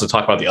everyone wants to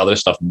talk about the other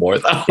stuff more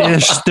though.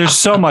 There's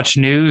so much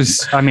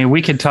news. I mean,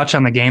 we could touch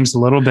on the games a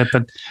little bit,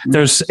 but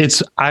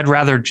I'd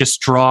rather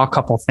just draw a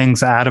couple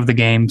things out of the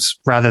games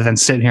rather than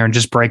sit here and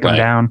just break them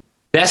down.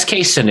 Best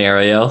case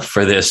scenario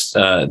for this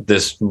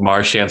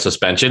Marchand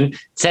suspension,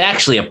 it's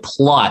actually a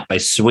plot by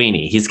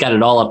Sweeney. He's got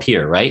it all up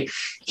here, right?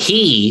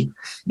 He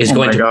is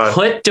going to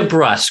put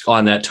DeBrusk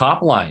on that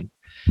top line.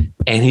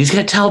 And he's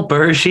going to tell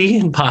Bergie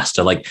and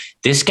Pasta, like,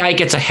 this guy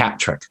gets a hat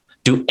trick.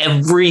 Do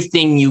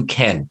everything you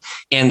can.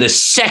 And the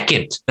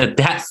second that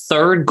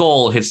third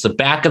goal hits the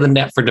back of the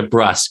net for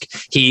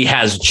DeBrusk, he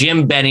has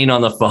Jim Benning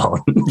on the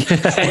phone.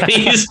 And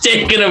he's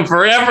taking him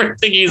for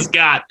everything he's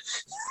got.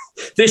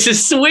 This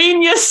is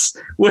Sweeney's.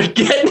 We're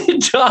getting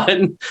it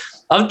done.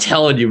 I'm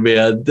telling you,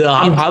 man.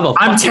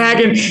 I'm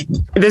tagging.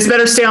 This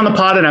better stay on the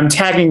pod, and I'm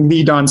tagging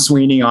the Don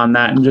Sweeney on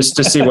that, and just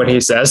to see what he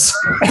says.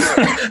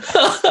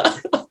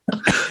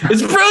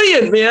 It's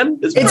brilliant, man.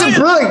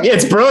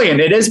 It's brilliant.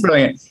 It is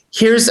brilliant.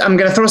 I'm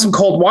going to throw some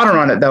cold water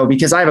on it though,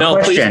 because I have a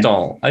question. No, please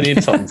don't. I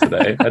need something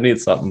today. I need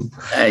something.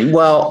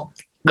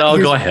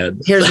 Go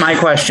ahead. Here's my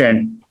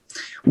question.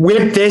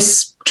 With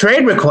this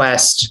trade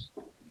request,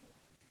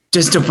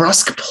 does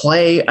DeBrusk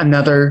play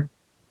another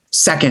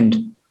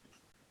second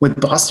with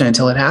Boston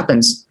until it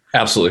happens?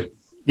 Absolutely.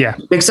 Yeah.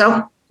 Think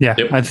so? Yeah.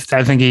 Yep.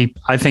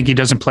 I think he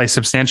doesn't play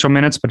substantial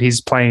minutes, but he's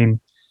playing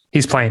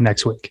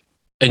next week.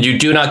 And you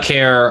do not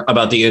care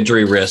about the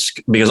injury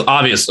risk because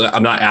obviously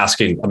I'm not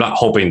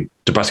hoping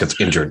DeBrusk gets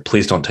injured.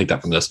 Please don't take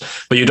that from this.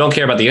 But you don't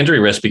care about the injury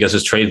risk because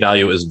his trade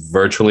value is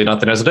virtually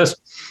nothing as it is.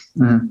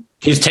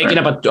 He's taking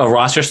up a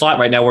roster slot.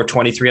 Right now we're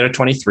 23 out of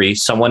 23.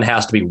 Someone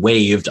has to be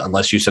waived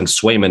unless you send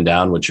Swayman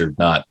down, which you're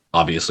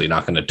obviously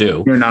not going to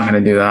do. You're not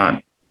going to do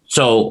that.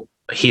 So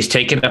he's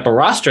taking up a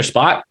roster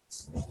spot.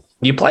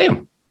 You play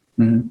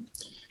him.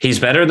 He's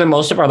better than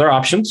most of our other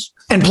options.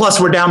 And plus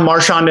we're down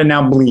Marchand and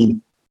now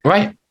Bleed.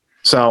 Right.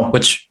 So,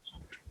 which,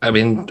 I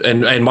mean,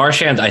 and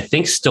Marchand, I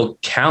think still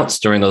counts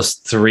during those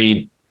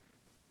 3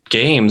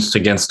 games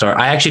against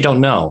I actually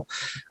don't know.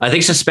 I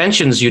think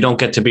suspensions, you don't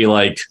get to be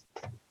like,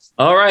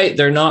 all right,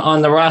 they're not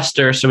on the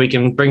roster, so we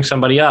can bring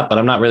somebody up, but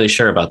I'm not really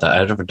sure about that.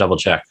 I have to double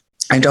check.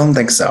 I don't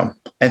think so.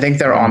 I think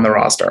they're on the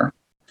roster.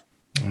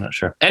 I'm not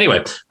sure.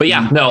 Anyway, but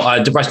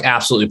DeBrusk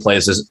absolutely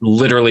plays. There's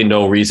literally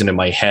no reason in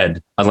my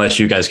head, unless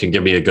you guys can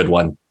give me a good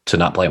one, to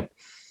not play him.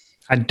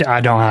 I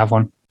don't have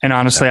one. And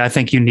honestly, I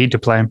think you need to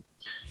play him.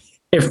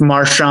 If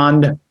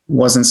Marchand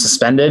wasn't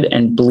suspended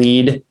and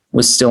Bleed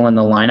was still in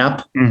the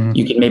lineup,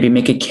 you could maybe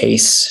make a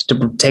case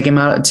to take him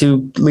out,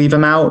 to leave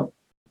him out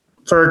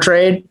for a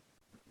trade.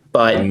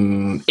 But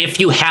if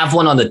you have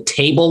one on the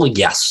table,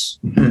 yes.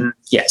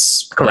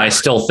 Yes. Correct. But I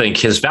still think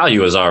his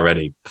value is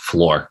already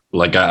floor.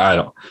 Like I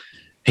don't.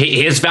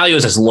 His value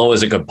is as low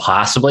as it could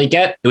possibly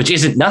get, which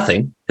isn't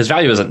nothing. His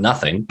value isn't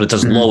nothing, but it's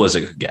as low as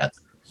it could get.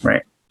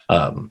 Right.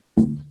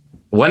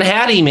 One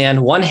Hattie,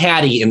 man, one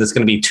Hattie, and there's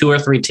going to be 2 or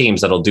 3 teams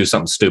that'll do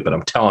something stupid.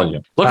 I'm telling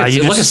you. Look at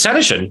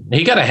Senyshyn.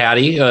 He got a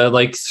Hattie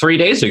like 3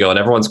 days ago, and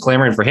everyone's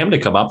clamoring for him to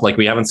come up. Like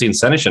we haven't seen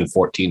Senyshyn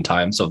 14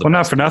 times. So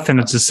not for nothing,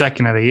 it's his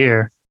second of the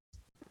year.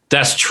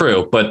 That's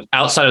true, but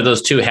outside of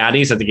those 2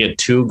 Hatties, I think he had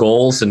 2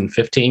 goals in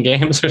 15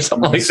 games or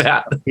something like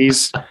that.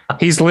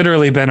 He's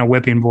literally been a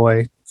whipping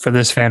boy for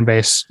this fan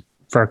base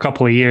for a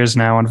couple of years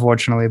now,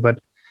 unfortunately. But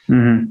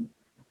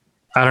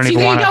I don't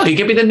even want to. He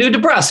could be the new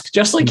DeBrusk,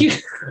 just like you,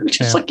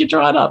 like you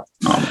draw it up.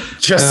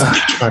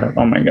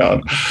 Oh my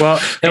god. Well,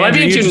 am I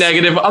being too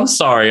negative? I'm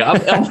sorry.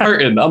 I'm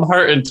hurting. I'm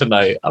hurting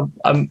tonight.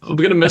 I'm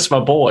gonna miss my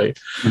boy.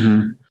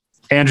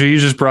 Andrew, you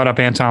just brought up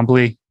Anton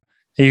Blee.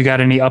 You got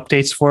any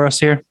updates for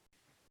us here?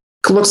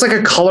 Looks like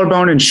a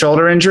collarbone and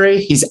shoulder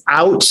injury. He's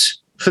out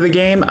for the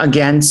game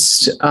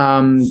against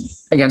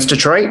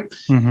Detroit.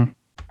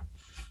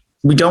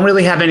 We don't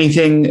really have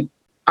anything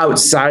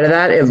outside of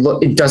that.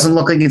 It doesn't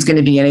look like it's going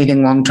to be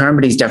anything long term,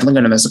 but he's definitely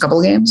going to miss a couple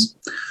of games.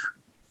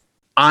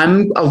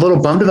 I'm a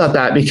little bummed about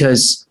that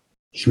because,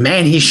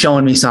 man, he's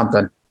showing me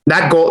something.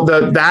 That goal,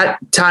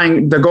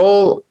 the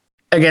goal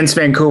against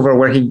Vancouver,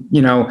 where he,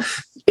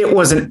 it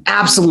was an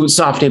absolute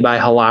softie by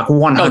Halak.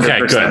 100%. Okay,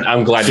 good.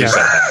 I'm glad you said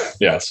that.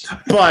 Yes,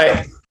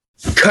 but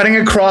cutting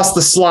across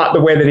the slot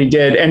the way that he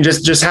did, and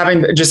just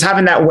having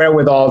that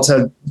wherewithal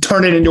to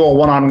turn it into a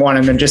 1-on-1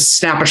 and then just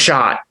snap a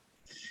shot,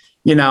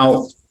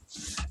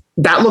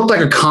 that looked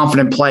like a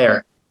confident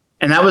player.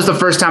 And that was the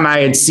first time I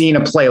had seen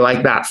a play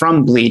like that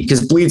from Bleed,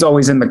 because Bleed's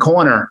always in the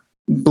corner.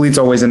 Bleed's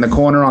always in the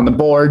corner on the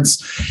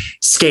boards,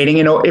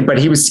 skating, but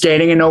he was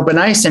skating in open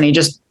ice and he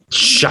just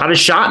shot a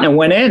shot and it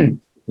went in.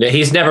 Yeah,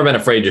 he's never been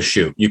afraid to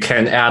shoot. You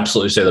can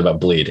absolutely say that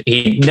about Bleed.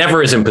 He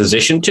never is in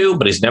position to,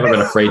 but he's never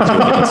been afraid to if he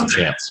gets a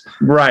chance.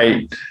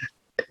 Right.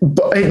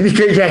 But,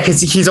 yeah,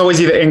 because he's always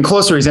either in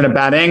close or he's in a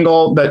bad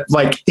angle. But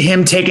like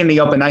him taking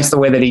the open ice the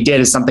way that he did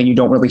is something you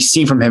don't really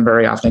see from him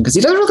very often, because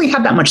he doesn't really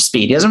have that much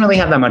speed. He doesn't really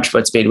have that much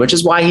foot speed, which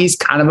is why he's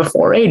kind of a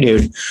 4A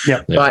dude.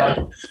 Yeah.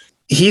 But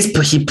he's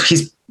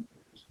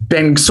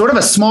been sort of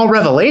a small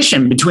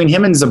revelation between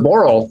him and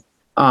Zaboral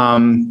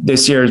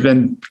this year. Has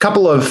been a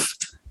couple of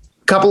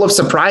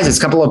surprises,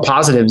 couple of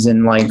positives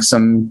in like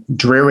some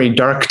dreary,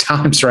 dark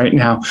times right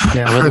now.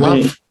 Yeah, I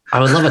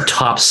would love a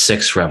top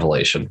 6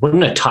 revelation.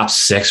 Wouldn't a top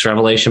 6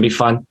 revelation be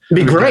fun?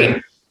 It'd be great.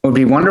 It would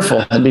be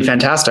wonderful. It'd be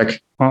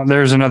fantastic. Well,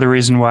 there's another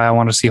reason why I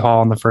want to see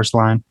Hall in the first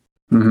line,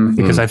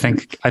 because I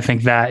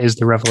think that is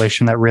the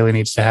revelation that really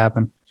needs to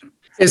happen.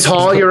 Is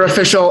Hall your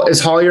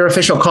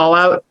official call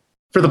out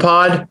for the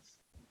pod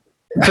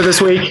for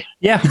this week?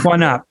 Yeah, why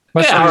not?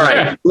 All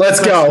right, let's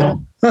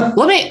go.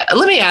 Let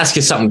me ask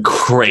you something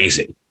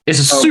crazy. This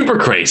is super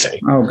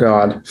crazy. Oh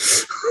God.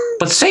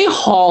 But say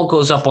Hall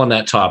goes up on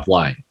that top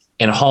line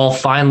and Hall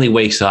finally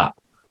wakes up.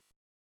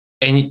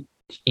 And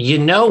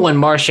when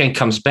Marchand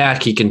comes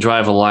back, he can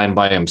drive a line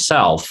by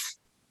himself.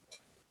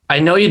 I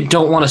know you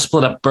don't want to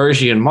split up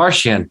Bergie and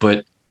Marchand,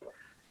 but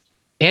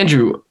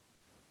Andrew,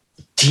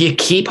 do you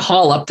keep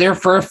Hall up there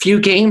for a few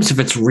games if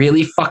it's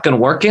really fucking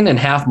working and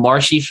have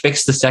Marshy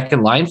fix the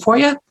second line for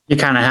you? You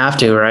kind of have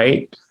to,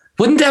 right?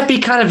 Wouldn't that be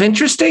kind of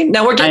interesting?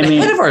 Now we're getting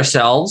ahead of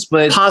ourselves,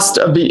 but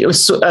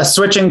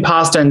switching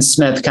Pasta and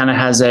Smith kind of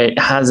has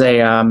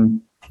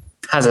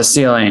a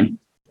ceiling.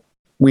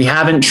 We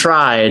haven't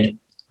tried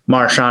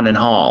Marchand and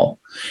Hall.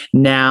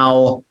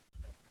 Now,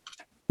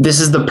 this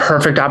is the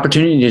perfect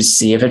opportunity to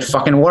see if it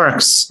fucking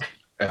works.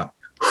 Yeah.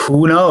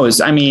 Who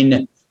knows? I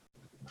mean,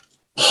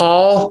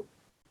 Hall,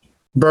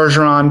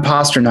 Bergeron,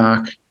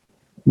 Pasternak,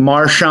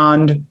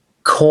 Marchand,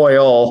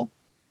 Coyle,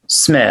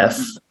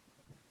 Smith.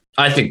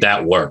 I think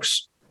that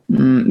works.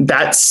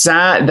 That's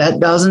sad. That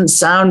doesn't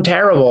sound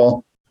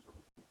terrible.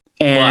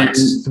 And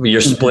but you're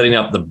splitting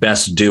up the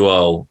best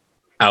duo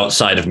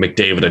outside of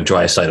McDavid and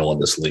Draisaitl in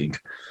this league.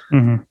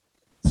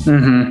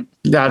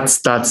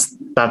 That's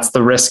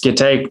the risk you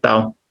take,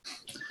 though.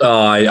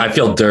 I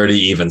feel dirty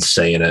even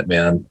saying it,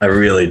 man. I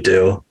really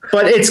do.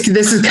 But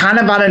this is kind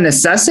of out of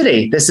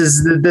necessity. This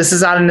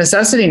is out of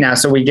necessity now.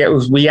 So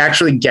we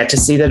actually get to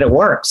see that it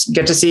works.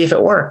 Get to see if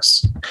it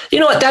works. You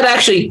know what? That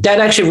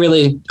actually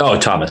really. Oh,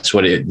 Thomas,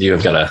 what do you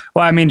have got to?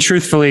 Well, I mean,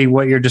 truthfully,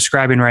 what you're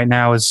describing right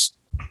now is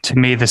to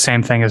me the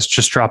same thing as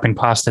just dropping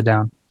Pasta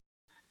down.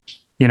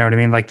 You know what I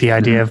mean? Like the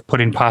idea of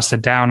putting Pasta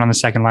down on the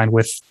second line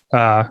with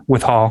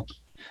Hall.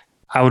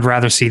 I would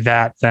rather see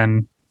that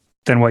than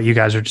what you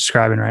guys are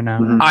describing right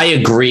now. I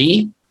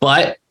agree,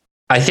 but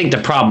I think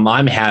the problem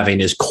I'm having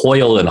is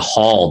Coyle and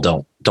Hall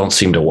don't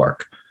seem to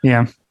work.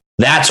 Yeah.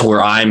 That's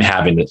where I'm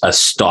having a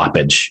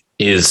stoppage.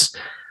 Is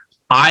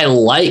I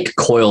like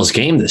Coyle's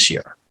game this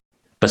year,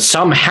 but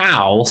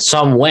somehow,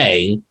 some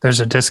way, there's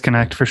a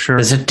disconnect for sure.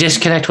 There's a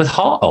disconnect with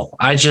Hall.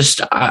 I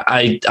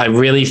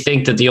really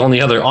think that the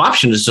only other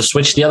option is to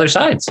switch the other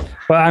sides.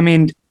 Well, I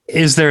mean,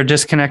 is there a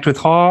disconnect with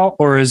Hall,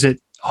 or is it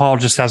Hall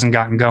just hasn't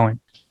gotten going?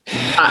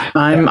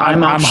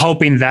 I'm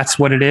hoping that's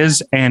what it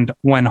is. And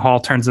when Hall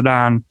turns it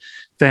on,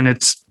 then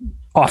it's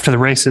off to the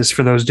races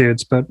for those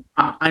dudes. But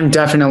I'm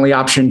definitely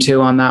option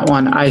 2 on that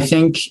one. I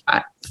think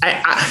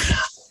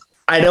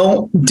I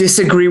don't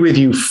disagree with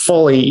you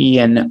fully,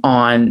 Ian,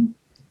 on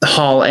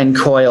Hall and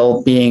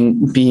Coyle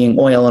being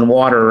oil and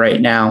water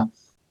right now.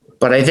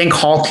 But I think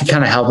Hall can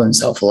kind of help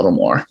himself a little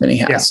more than he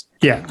has.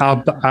 Yeah,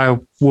 I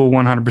will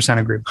 100%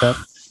 agree with that.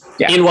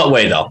 Yeah. In what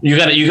way, though? You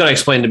got to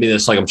explain to me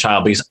this like I'm a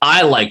child, because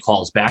I like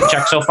Hall's back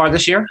check so far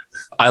this year.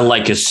 I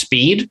like his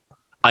speed.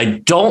 I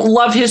don't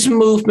love his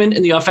movement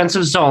in the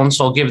offensive zone,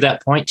 so I'll give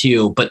that point to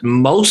you. But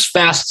most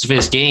facets of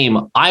his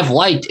game, I've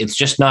liked. It's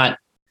just not.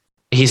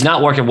 He's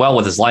not working well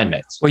with his line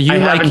mates. Well,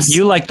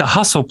 you like the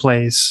hustle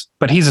plays,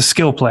 but he's a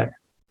skill player.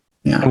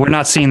 Yeah, and we're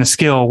not seeing the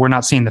skill. We're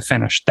not seeing the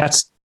finish.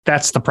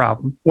 That's the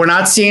problem. We're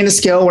not seeing the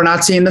skill. We're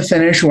not seeing the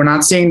finish. We're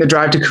not seeing the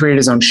drive to create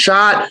his own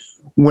shot.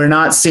 We're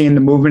not seeing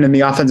the movement in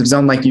the offensive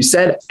zone, like you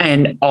said.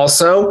 And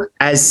also,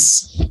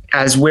 as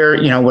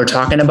we're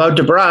talking about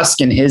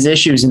DeBrusk and his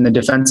issues in the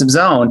defensive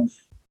zone,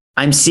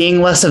 I'm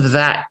seeing less of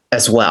that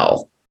as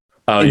well.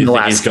 Oh, you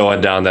think he's going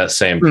down that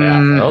same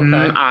path?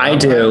 Okay, I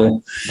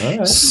do.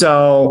 Right.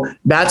 So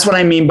that's what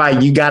I mean by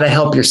you got to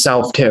help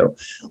yourself too.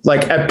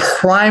 Like a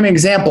prime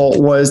example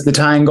was the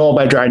tying goal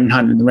by Dryden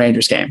Hunt in the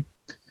Rangers game.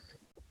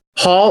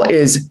 Hall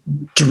is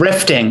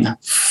drifting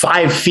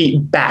 5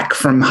 feet back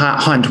from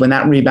Hunt when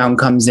that rebound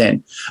comes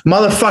in.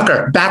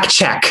 Motherfucker, back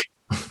check.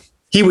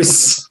 He was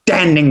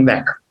standing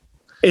there.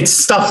 It's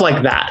stuff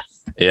like that.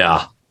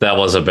 Yeah, that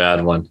was a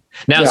bad one.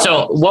 Now,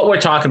 So what we're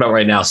talking about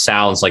right now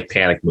sounds like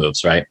panic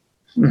moves, right?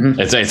 Mm-hmm.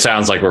 It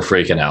sounds like we're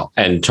freaking out.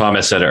 And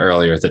Thomas said it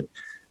earlier that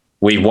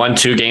we won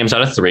 2 games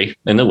out of 3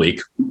 in the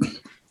week.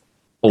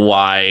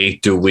 Why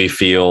do we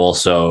feel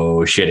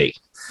so shitty?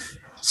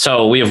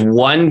 So we have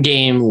 1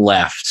 game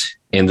left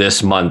in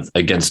this month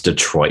against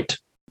Detroit.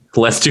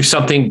 Let's do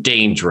something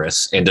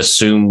dangerous and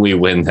assume we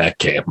win that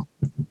game.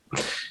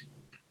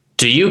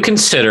 Do you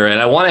consider,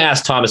 and I want to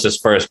ask Thomas this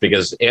first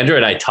because Andrew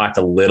and I talked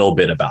a little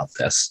bit about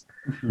this.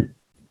 Mm-hmm.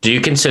 Do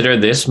you consider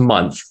this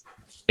month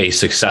a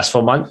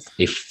successful month,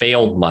 a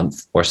failed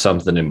month, or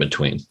something in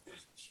between?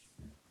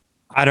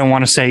 I don't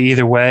want to say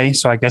either way,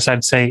 so I guess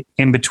I'd say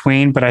in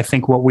between, but I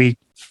think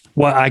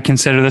what I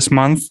consider this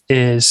month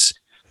is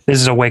this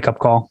is a wake-up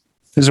call.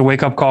 This is a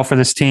wake-up call for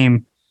this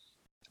team.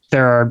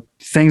 There are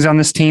things on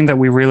this team that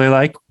we really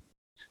like,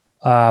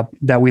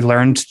 that we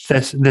learned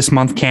this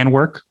month can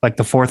work. Like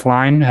the fourth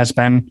line has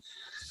been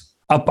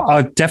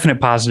a definite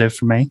positive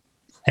for me.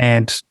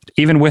 And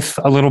even with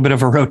a little bit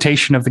of a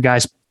rotation of the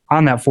guys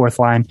on that fourth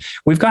line,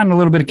 we've gotten a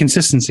little bit of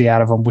consistency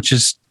out of them, which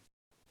is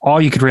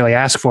all you could really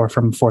ask for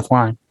from the fourth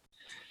line.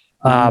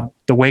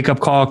 The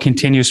wake-up call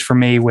continues for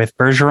me with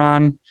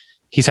Bergeron.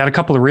 He's had a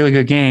couple of really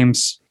good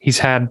games. He's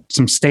had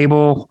some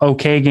stable,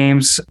 okay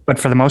games, but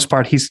for the most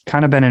part, he's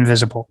kind of been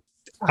invisible.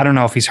 I don't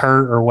know if he's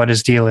hurt or what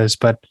his deal is,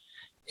 but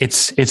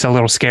it's a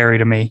little scary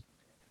to me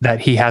that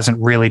he hasn't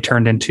really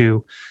turned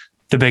into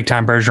the big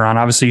time Bergeron.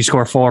 Obviously, you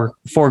score four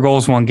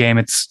goals one game.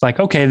 It's like,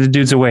 okay, the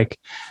dude's awake.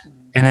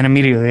 And then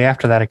immediately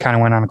after that, it kind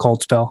of went on a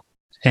cold spell.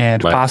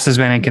 And right. Pasta's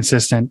been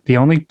inconsistent. The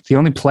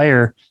only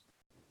player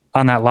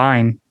on that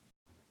line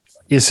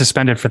is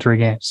suspended for 3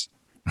 games.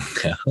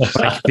 Yeah.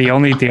 Like the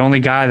only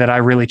guy that I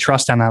really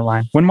trust on that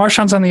line. When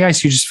Marchand's on the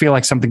ice, you just feel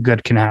like something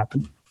good can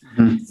happen.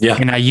 Yeah.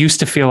 And I used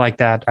to feel like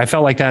that. I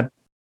felt like that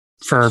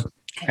for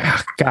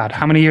God,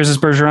 how many years has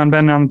Bergeron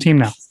been on the team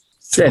now?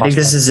 I think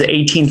this is the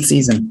 18th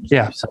season.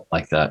 Yeah. Something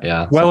like that.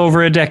 Yeah. Well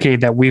over a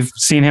decade that we've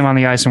seen him on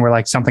the ice and we're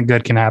like, something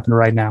good can happen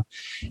right now.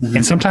 Mm-hmm.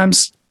 And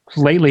sometimes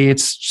lately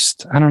it's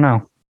just, I don't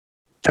know.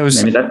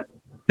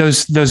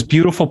 Those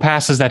beautiful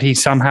passes that he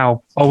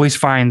somehow always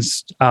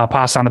finds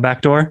pass on the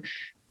back door,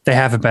 they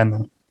haven't been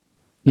them,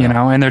 you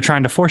know, and they're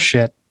trying to force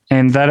shit.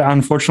 And that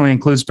unfortunately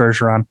includes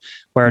Bergeron,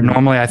 where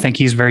normally I think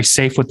he's very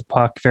safe with the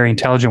puck, very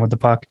intelligent with the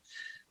puck.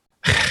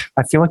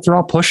 I feel like they're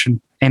all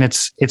pushing, and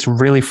it's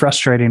really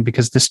frustrating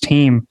because this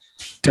team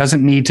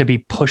doesn't need to be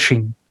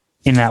pushing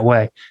in that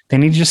way. They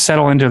need to just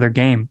settle into their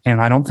game,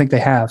 and I don't think they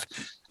have.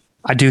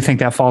 I do think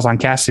that falls on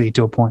Cassidy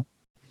to a point.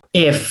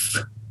 If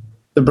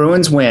the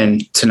Bruins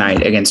win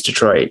tonight against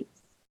Detroit,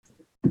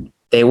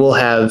 they will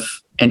have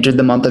entered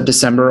the month of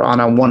December on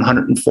a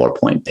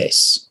 104-point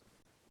pace.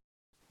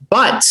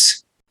 But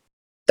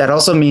that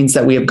also means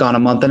that we have gone a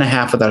month and a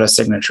half without a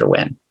signature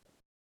win.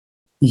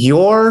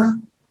 Your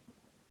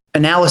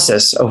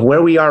analysis of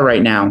where we are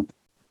right now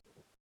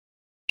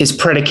is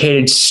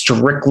predicated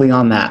strictly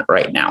on that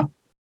right now.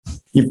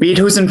 You beat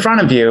who's in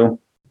front of you,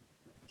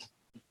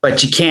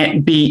 but you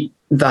can't beat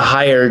the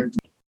higher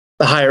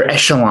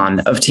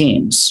echelon of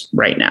teams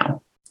right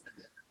now.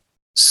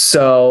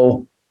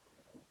 So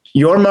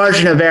your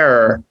margin of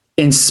error,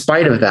 in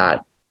spite of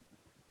that,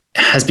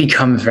 has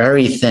become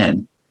very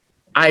thin.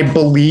 I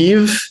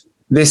believe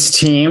this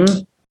team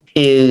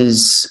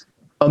is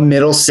a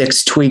middle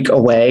 6 tweak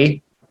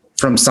away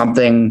from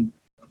something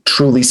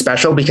truly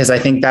special, because I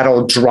think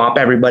that'll drop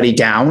everybody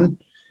down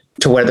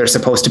to where they're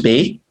supposed to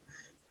be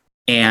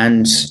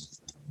and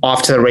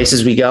off to the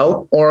races we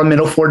go, or a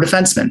middle 4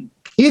 defenseman.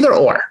 Either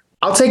or.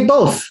 I'll take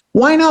both.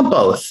 Why not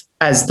both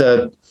as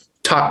the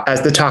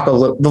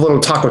the little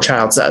taco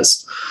child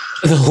says.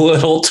 The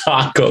little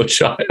taco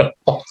child.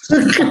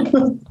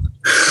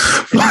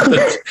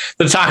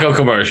 the taco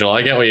commercial.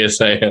 I get what you're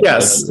saying.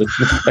 Yes.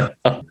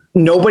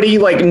 Nobody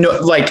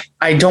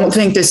I don't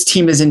think this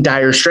team is in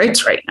dire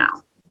straits right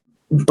now,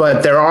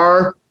 but there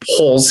are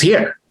holes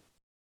here.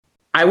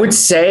 I would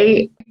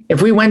say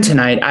if we win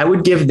tonight, I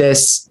would give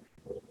this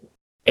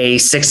a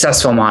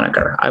successful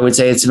moniker. I would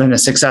say it's been a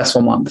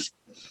successful month,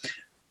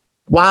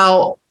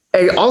 while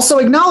also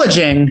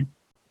acknowledging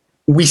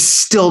we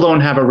still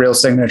don't have a real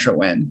signature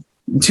win.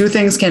 Two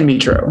things can be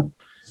true.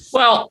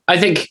 Well, I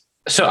think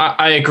so.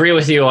 I agree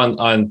with you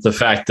on the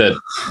fact that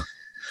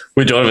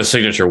we don't have a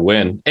signature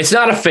win. It's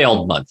not a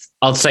failed month.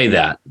 I'll say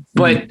that.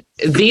 But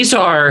these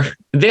are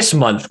this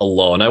month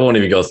alone. I won't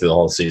even go through the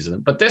whole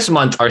season. But this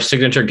month, our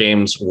signature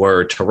games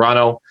were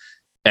Toronto,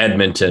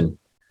 Edmonton,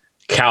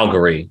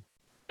 Calgary,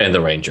 and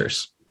the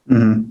Rangers.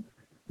 Mm-hmm.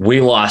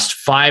 We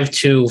lost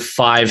 5-2,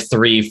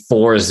 5-3,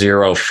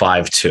 4-0,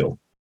 5-2.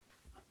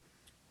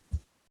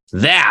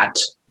 That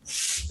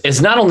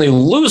is not only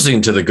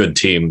losing to the good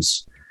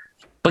teams,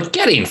 but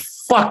getting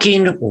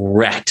fucking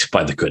wrecked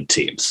by the good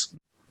teams.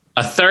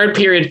 A third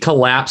period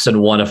collapse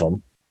in one of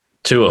them.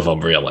 Two of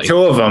them, really.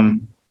 Two of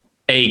them.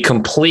 A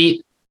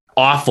complete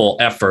awful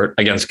effort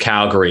against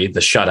Calgary, the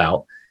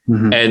shutout.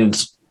 Mm-hmm.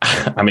 And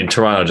I mean,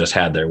 Toronto just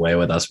had their way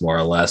with us more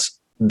or less.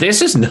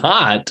 This is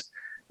not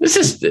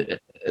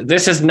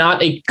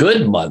a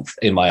good month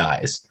in my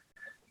eyes.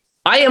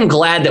 I am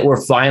glad that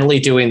we're finally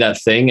doing that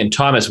thing. And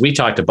Thomas, we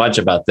talked a bunch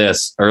about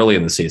this early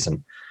in the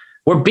season.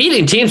 We're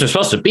beating teams we're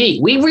supposed to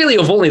beat. We really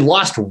have only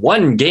lost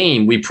one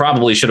game we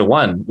probably should have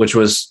won, which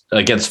was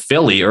against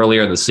Philly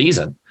earlier in the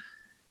season.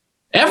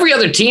 Every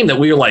other team that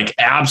we were like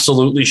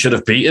absolutely should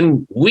have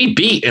beaten, we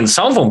beat, and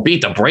some of them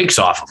beat the brakes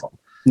off of them.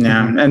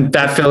 Yeah, and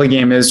that Philly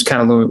game is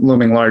kind of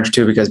looming large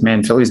too, because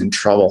man, Philly's in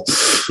trouble.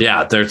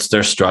 Yeah,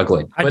 they're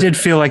struggling. I did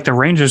feel like the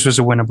Rangers was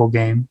a winnable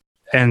game,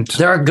 and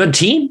they're a good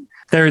team.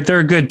 They're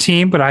a good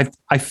team, but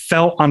I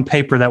felt on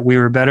paper that we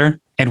were better,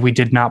 and we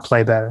did not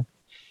play better.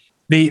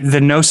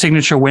 The no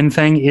signature win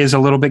thing is a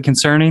little bit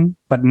concerning,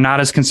 but not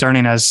as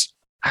concerning as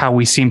how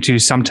we seem to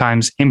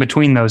sometimes in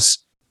between those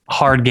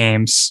hard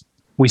games,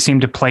 we seem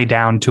to play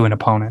down to an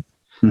opponent.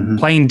 Mm-hmm.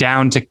 Playing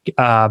down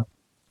to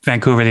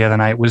Vancouver the other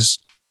night was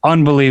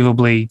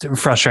unbelievably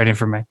frustrating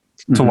for me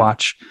to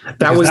watch.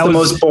 That was the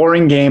most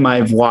boring game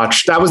I've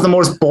watched. That was the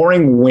most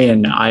boring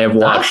win I have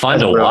watched. Not fun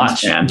to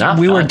watch.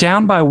 We were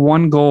down by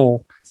one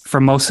goal for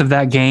most of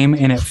that game,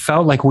 and it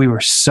felt like we were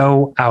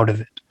so out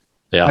of it.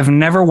 Yeah. I've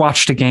never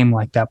watched a game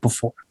like that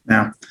before.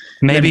 Yeah.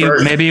 Maybe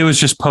it was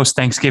just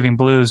post-Thanksgiving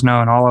blues,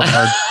 knowing all of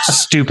our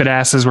stupid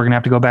asses we're going to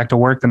have to go back to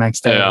work the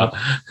next day. Yeah.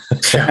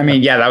 I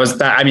mean, yeah, that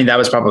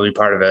was probably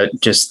part of it.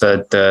 Just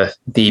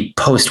the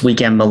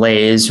post-weekend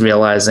malaise,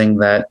 realizing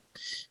that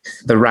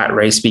the rat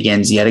race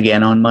begins yet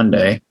again on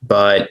Monday.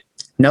 But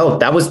no,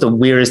 that was the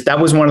weirdest. That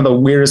was one of the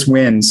weirdest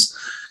wins.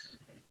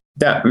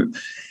 That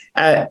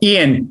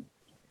Ian,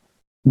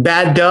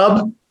 bad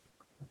dub.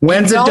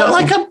 When's a dub?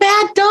 Like a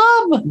bad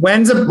dub.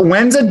 When's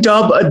a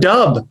dub a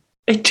dub?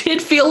 It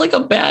did feel like a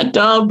bad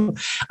dub.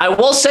 I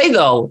will say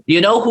though, you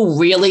know who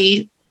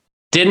really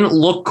didn't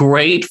look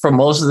great for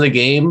most of the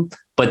game,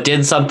 but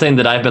did something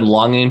that I've been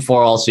longing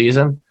for all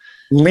season?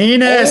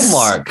 Linus.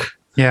 Mark.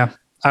 Yeah.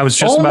 I was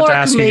just about to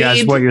ask you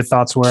guys what your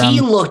thoughts were.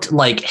 He looked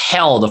like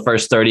hell the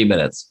first 30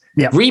 minutes.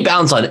 Yeah.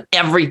 Rebounds on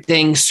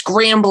everything,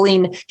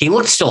 scrambling. He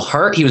looked still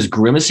hurt. He was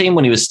grimacing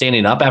when he was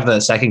standing up after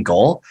that second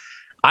goal.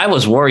 I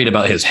was worried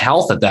about his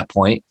health at that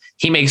point.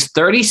 He makes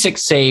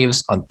 36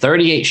 saves on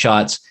 38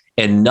 shots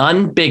and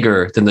none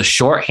bigger than the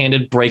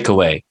shorthanded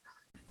breakaway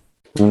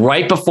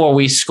right before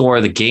we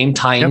score the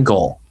game-tying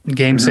goal.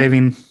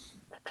 Game-saving.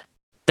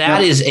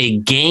 That is a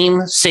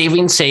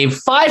game-saving save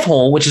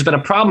 5-hole, which has been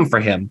a problem for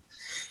him.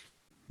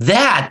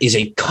 That is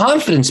a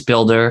confidence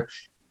builder.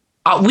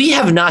 We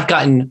have not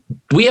gotten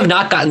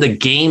the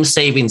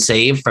game-saving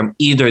save from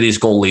either of these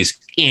goalies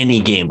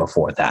any game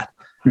before that.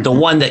 The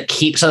one that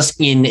keeps us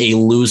in a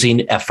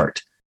losing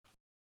effort.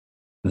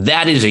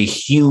 That is a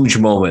huge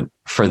moment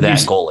for that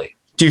goalie.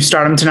 Do you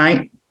start him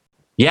tonight?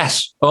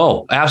 Yes.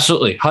 Oh,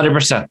 absolutely.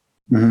 100%.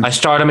 I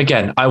start him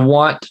again. I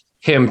want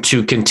him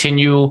to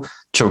continue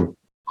to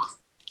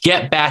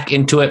get back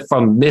into it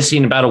from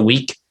missing about a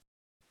week.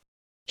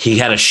 He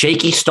had a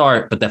shaky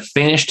start, but the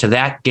finish to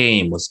that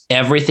game was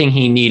everything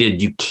he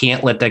needed. You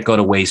can't let that go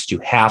to waste. You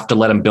have to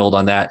let him build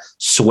on that.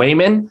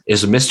 Swayman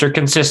is Mr.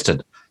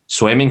 Consistent.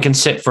 Swayman can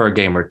sit for a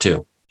game or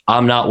two.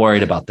 I'm not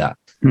worried about that.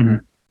 Mm-hmm.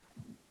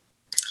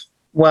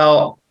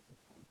 Well,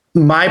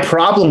 my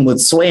problem with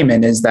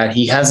Swayman is that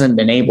he hasn't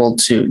been able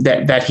to,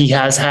 that he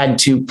has had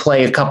to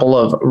play a couple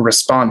of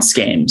response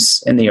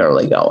games in the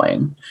early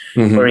going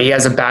where he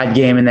has a bad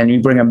game and then you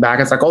bring him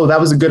back. It's like, oh, that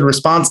was a good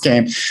response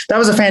game. That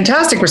was a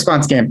fantastic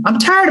response game. I'm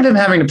tired of him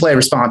having to play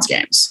response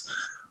games.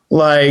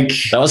 Like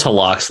that was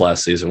Halak's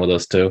last season with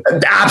us too.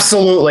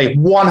 Absolutely.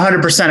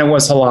 100% it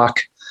was Halak.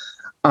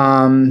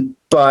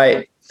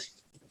 But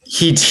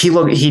he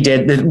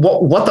did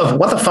what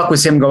the fuck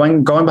was him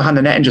going behind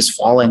the net and just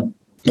falling?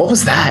 What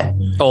was that?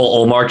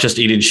 Oh, Omar just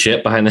eating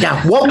shit behind the.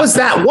 Yeah, what was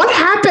that? What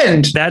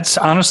happened? That's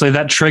honestly,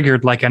 that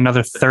triggered like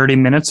another 30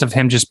 minutes of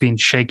him just being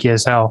shaky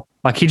as hell.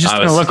 Like he just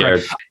didn't look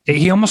scared. right.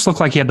 He almost looked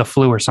like he had the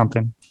flu or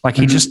something. Like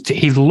he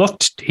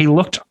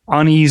looked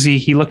uneasy.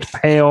 He looked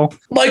pale.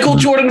 Michael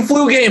Jordan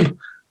flu game.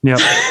 Yeah.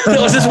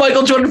 That was his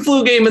Michael Jordan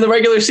flu game in the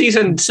regular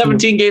season,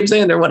 17 games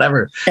in or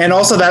whatever. And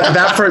also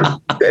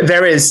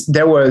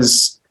there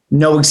was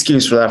no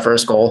excuse for that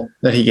first goal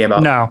that he gave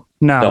up. No.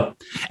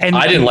 And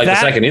I didn't like the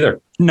second either.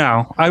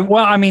 No.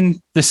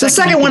 The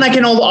second one I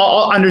can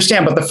all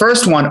understand, but the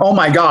first one, oh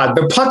my God,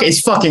 the puck is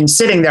fucking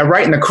sitting there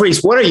right in the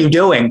crease. What are you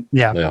doing?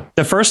 Yeah.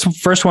 The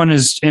first one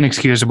is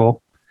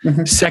inexcusable.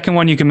 Mm-hmm. Second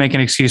one you can make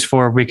an excuse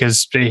for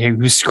because he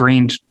was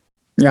screened.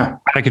 Yeah.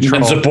 Out of control.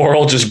 And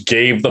Zaboral just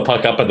gave the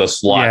puck up in the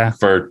slot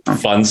for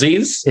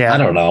funsies. Yeah. I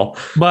don't know.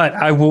 But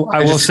I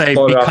will say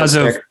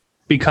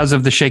because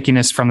of the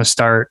shakiness from the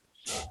start,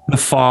 the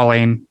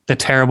falling, the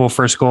terrible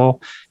first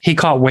goal, he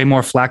caught way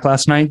more flack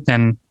last night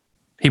than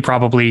he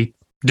probably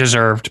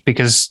deserved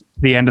because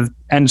the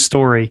end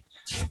story,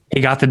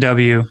 he got the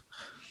W,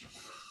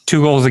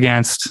 2 goals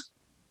against,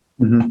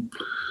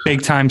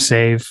 big time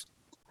save.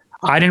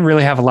 I didn't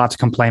really have a lot to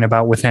complain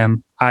about with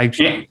him. I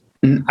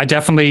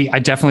definitely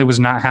was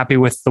not happy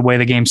with the way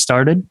the game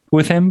started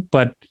with him,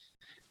 but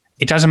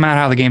it doesn't matter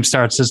how the game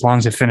starts as long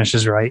as it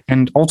finishes right.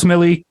 And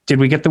ultimately, did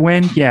we get the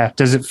win? Yeah.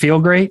 Does it feel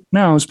great?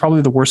 No, it's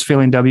probably the worst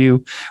feeling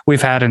W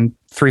we've had in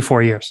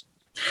 3-4 years.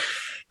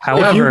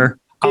 However,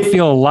 I'll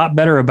feel a lot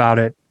better about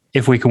it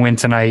if we can win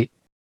tonight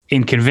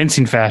in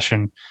convincing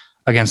fashion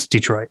against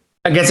Detroit.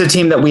 Against a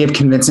team that we have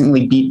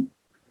convincingly beat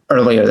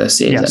earlier this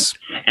season. Yes.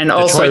 And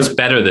also Detroit's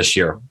better this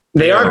year.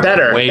 They are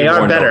better. Way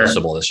more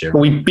noticeable this year.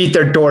 We beat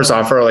their doors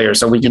off earlier,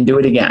 so we can do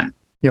it again.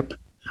 Yep.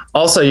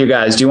 Also, you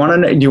guys, do you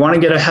want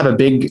to have a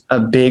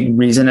big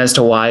reason as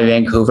to why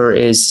Vancouver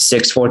is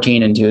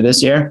 6-14-2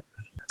 this year?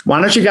 Why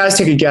don't you guys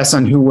take a guess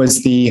on who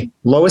was the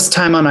lowest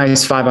time on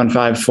ice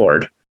 5-on-5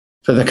 forward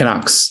for the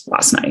Canucks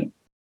last night?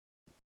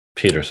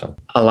 Peterson.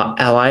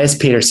 Elias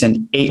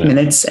Peterson, 8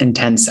 minutes and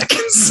 10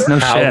 seconds. No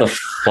How shit. the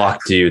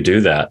fuck do you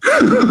do that?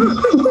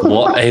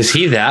 What, is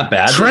he that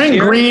bad? Trent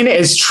Green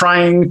is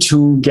trying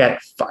to get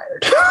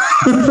fired.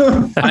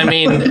 I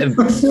mean,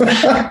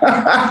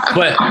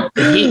 but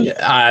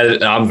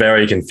I'm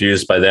very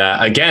confused by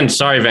that. Again,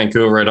 sorry,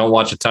 Vancouver. I don't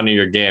watch a ton of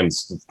your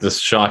games. This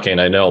is shocking,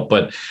 I know,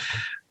 but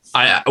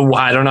I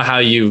don't know how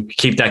you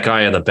keep that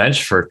guy on the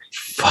bench for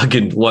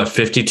fucking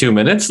 52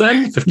 minutes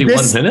then?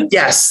 51 minutes?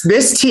 Yes.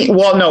 This team,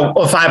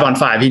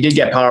 5-on-5. He did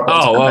get power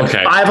plays. Oh,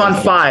 okay.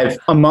 5-on-5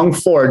 among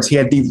forwards, he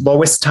had the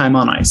lowest time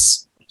on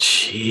ice.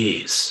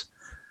 Jeez.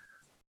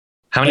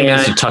 How many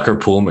minutes did Tucker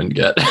Pullman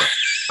get?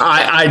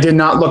 I did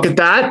not look at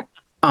that.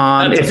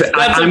 I'm willing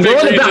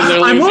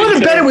to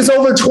bet it was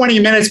over 20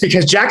 minutes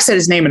because Jack said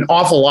his name an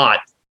awful lot.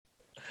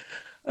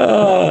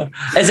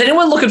 Is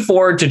anyone looking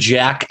forward to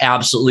Jack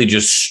absolutely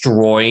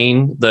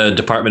destroying the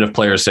Department of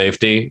Player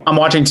Safety? I'm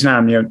watching tonight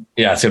on mute.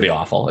 Yeah, it's gonna be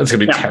awful. It's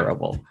gonna be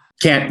terrible.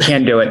 Can't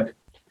do it.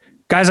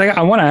 Guys,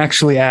 I want to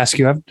actually ask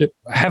you. I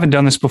haven't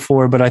done this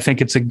before, but I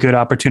think it's a good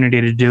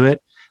opportunity to do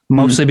it.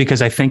 Mostly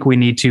because I think we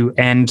need to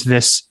end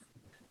this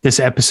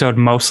episode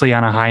mostly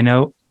on a high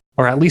note,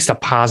 or at least a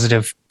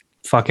positive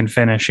fucking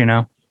finish. You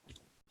know,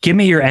 give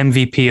me your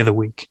MVP of the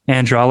week,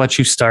 Andrew. I'll let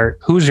you start.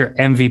 Who's your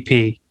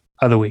MVP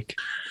of the week?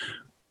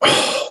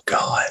 Oh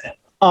God.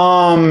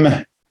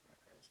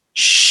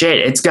 Shit,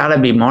 it's gotta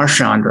be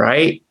Marchand,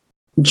 right?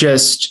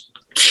 Just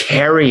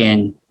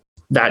carrying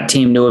that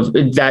team to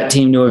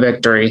a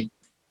victory.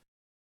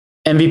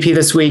 MVP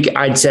this week,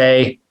 I'd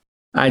say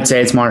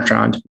it's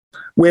Marchand.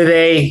 With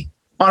a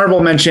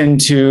honorable mention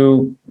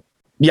to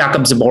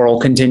Jakub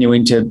Zaboral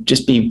continuing to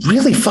just be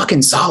really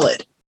fucking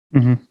solid.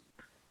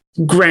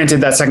 Mm-hmm. Granted,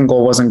 that second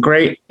goal wasn't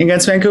great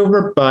against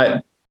Vancouver,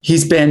 but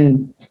he's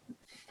been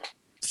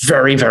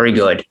very, very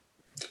good.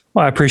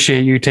 Well, I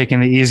appreciate you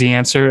taking the easy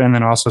answer and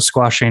then also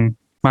squashing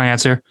my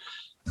answer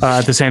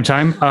at the same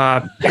time.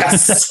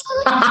 Yes.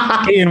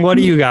 Ian, what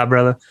do you got,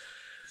 brother?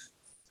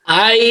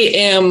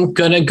 I'm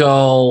going to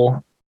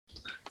go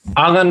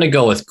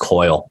with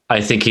Coyle. I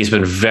think he's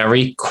been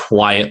very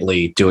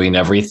quietly doing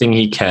everything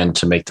he can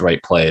to make the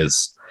right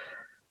plays.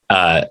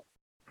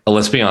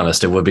 Let's be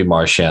honest, it would be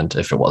Marchand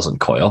if it wasn't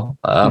Coyle.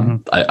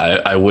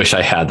 I wish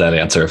I had that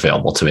answer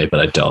available to me, but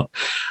I don't.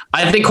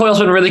 I think Coyle's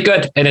been really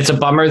good, and it's a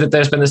bummer that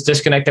there's been this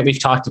disconnect that we've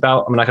talked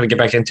about. I'm not going to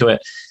get back into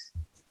it,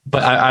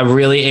 but I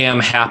really am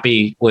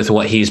happy with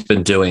what he's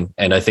been doing.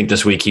 And I think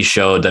this week he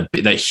showed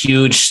that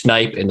huge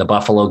snipe in the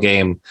Buffalo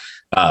game,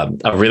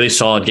 a really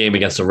solid game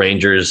against the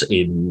Rangers,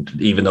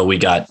 even though we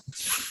got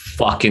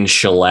fucking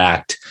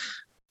shellacked.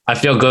 I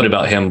feel good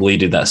about him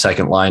leading that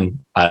second line.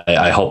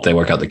 I hope they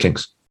work out the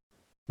kinks.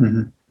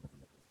 Mm-hmm.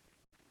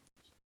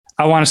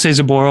 I want to say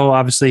Zaboral.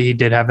 Obviously, he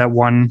did have that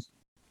one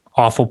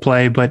awful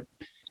play, but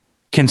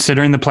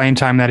considering the playing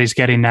time that he's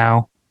getting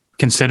now,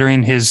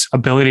 considering his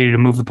ability to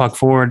move the puck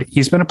forward,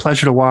 he's been a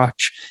pleasure to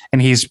watch,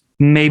 and he's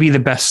maybe the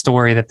best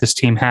story that this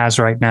team has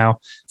right now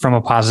from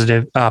a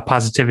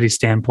positivity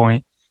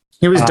standpoint.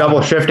 He was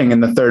double shifting in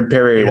the third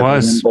period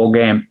of the whole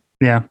game.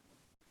 Yeah.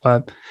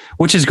 But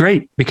which is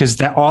great because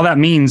all that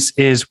means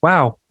is,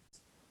 wow,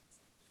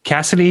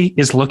 Cassidy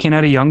is looking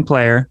at a young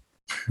player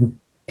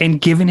and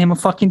giving him a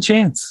fucking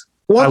chance.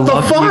 What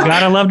the fuck? You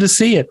gotta love to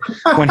see it.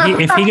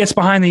 If he gets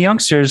behind the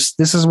youngsters,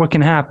 this is what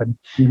can happen.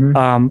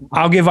 Mm-hmm.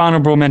 I'll give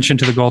honorable mention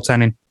to the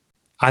goaltending.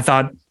 I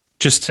thought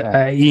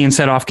Ian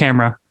said off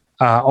camera,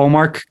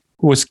 Omar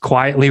was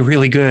quietly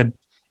really good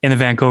in the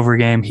Vancouver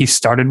game. He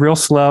started real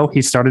slow.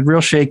 He started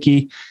real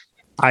shaky.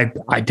 I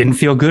didn't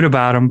feel good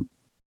about him,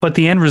 but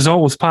the end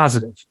result was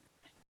positive.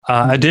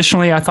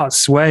 Additionally, I thought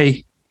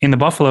Sway in the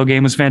Buffalo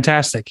game was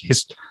fantastic.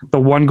 The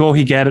one goal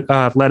he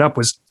let up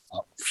was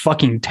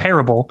fucking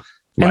terrible.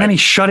 And then he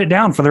shut it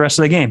down for the rest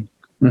of the game.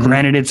 Mm-hmm.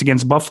 Granted, it's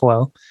against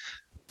Buffalo,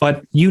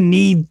 but you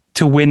need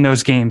to win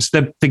those games.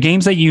 The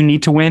games that you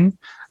need to win,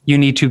 you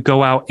need to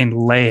go out and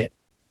lay it.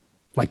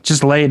 Like,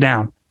 just lay it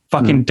down.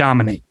 Fucking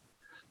dominate.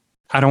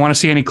 I don't want to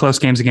see any close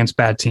games against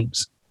bad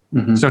teams.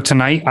 Mm-hmm. So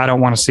tonight, I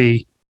don't want to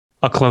see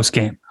a close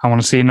game. I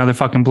want to see another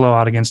fucking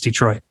blowout against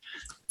Detroit.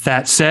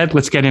 That said,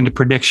 let's get into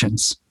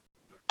predictions.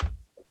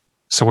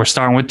 So we're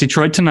starting with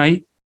Detroit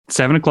tonight,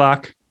 7:00.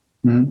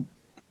 Mm-hmm.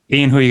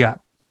 Ian, who you got?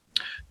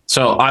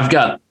 So I've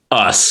got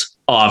us,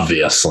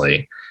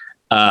 obviously,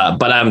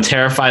 but I'm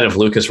terrified of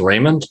Lucas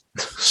Raymond.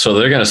 So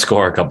they're going to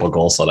score a couple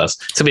goals on us.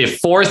 It's going to be a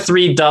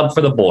 4-3 dub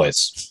for the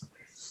boys.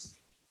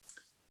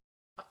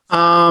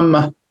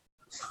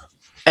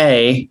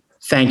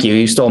 Thank you.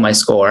 You stole my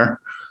score.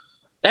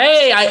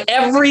 Hey,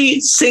 every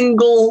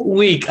single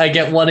week I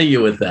get one of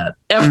you with that.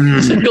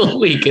 Every single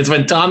week. It's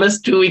been Thomas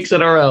 2 weeks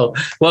in a row.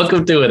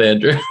 Welcome to it,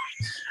 Andrew.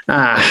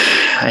 I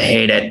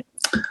hate it.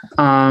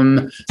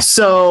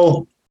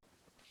 So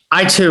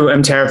I too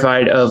am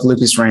terrified of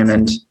Lucas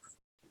Raymond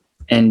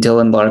and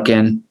Dylan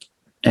Larkin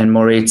and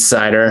Moritz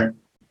Seider.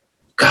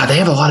 God, they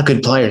have a lot of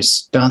good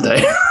players, don't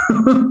they?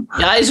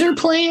 Geyser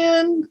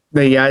plan.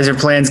 The Geyser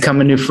plan's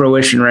coming to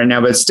fruition right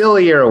now, but it's still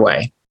a year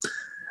away.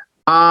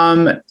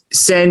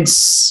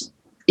 Since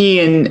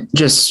Ian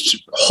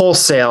just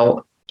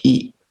wholesale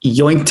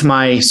yoinked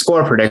my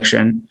score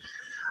prediction,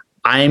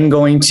 I'm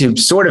going to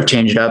sort of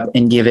change it up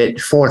and give it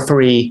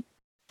 4-3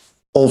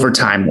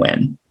 overtime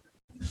win.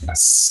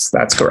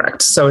 That's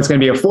correct. So it's going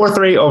to be a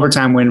 4-3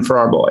 overtime win for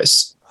our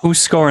boys.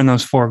 Who's scoring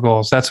those 4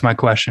 goals? That's my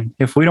question.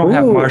 If we don't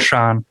have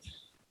Marchand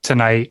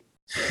tonight,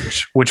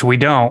 which we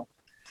don't,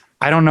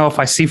 I don't know if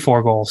I see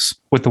 4 goals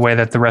with the way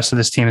that the rest of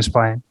this team is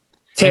playing.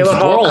 Taylor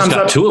Hall comes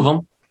got up. 2 of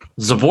them.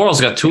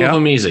 Zaboril's got 2 of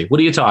them easy. What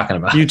are you talking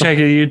about? You take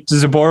it,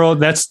 Zaboral.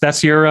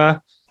 That's your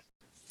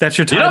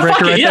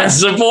tiebreaker right there.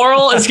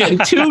 Zaboral is getting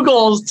 2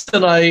 goals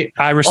tonight.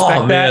 I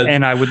respect that,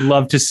 and I would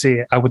love to see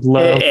it. I would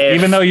love,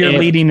 even though you're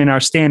leading in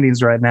our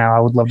standings right now, I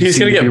would love to see he's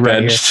going to get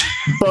benched.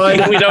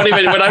 But we're not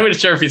even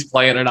sure if he's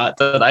playing or not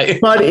tonight.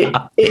 But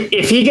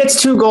if he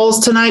gets 2 goals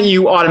tonight,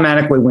 you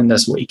automatically win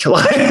this week.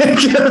 But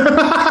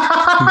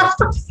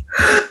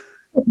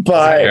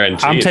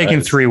I'm taking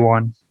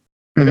 3-1.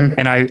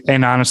 Mm-hmm.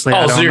 And honestly,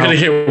 I don't so you're going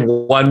to get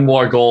 1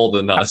 more goal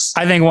than us.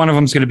 I think one of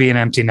them's going to be an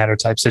empty netter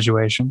type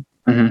situation.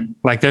 Mm-hmm.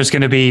 Like there's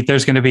going to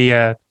be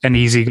an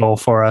easy goal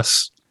for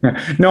us.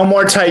 No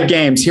more tight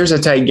games. Here's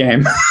a tight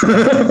game.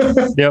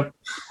 Yep.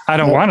 I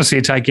don't want to see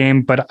a tight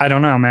game, but I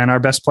don't know, man. Our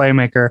best player,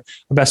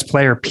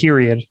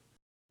 period.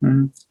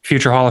 Mm-hmm.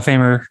 Future Hall of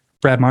Famer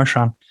Brad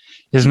Marchand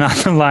is not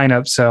in the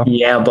lineup. So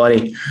yeah,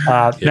 buddy.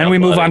 Then we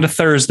move on to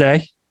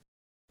Thursday.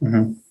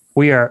 Mm-hmm.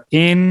 We are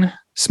in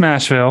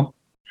Smashville.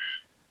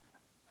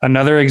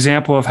 Another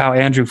example of how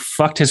Andrew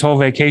fucked his whole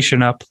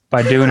vacation up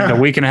by doing it a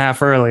week and a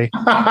half early.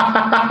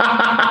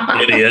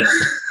 Idiot.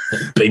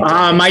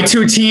 My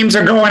 2 teams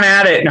are going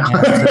at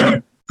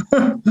it.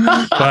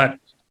 But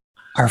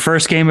our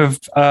first game of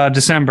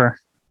December,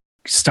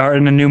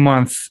 starting a new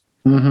month.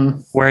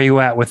 Mm-hmm. Where are you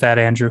at with that,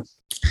 Andrew?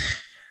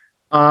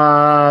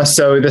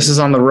 So this is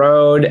on the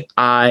road.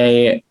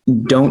 I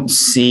don't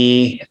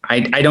see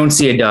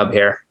a dub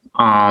here.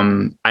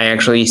 I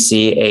actually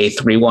see a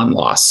 3-1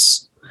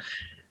 loss.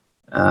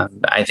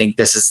 I think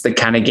this is the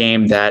kind of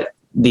game that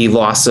the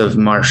loss of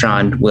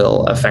Marchand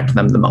will affect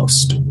them the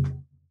most.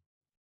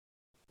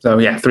 So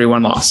yeah,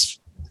 3-1 loss.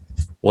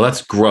 Well,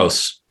 that's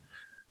gross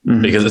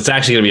because it's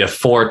actually going to be a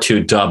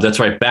 4-2 dub. That's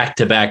right.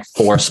 Back-to-back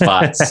 4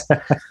 spots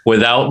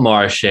without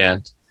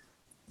Marchand.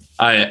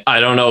 I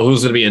don't know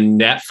who's going to be in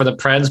net for the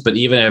Preds, but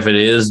even if it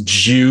is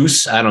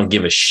Juice, I don't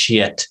give a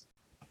shit.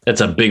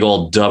 That's a big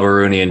old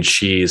dubberoonie and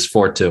cheese,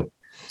 4-2.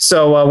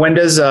 So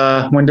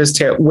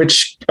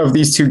which of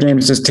these 2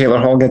 games does Taylor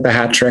Hall get the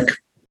hat trick?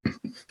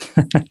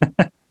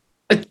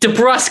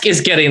 DeBrusk is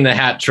getting the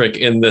hat trick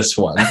in this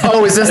one.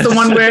 Oh, is this the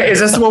one where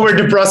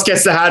DeBrusk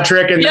gets the hat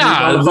trick and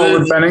then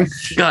forward Benning?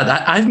 God,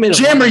 I've made a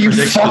Jim, are you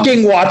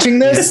fucking watching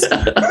this?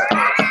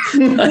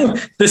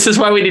 This is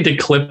why we need to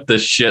clip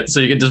this shit so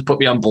you can just put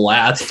me on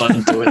blast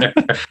on Twitter.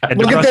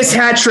 Look at this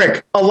hat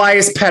trick.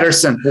 Elias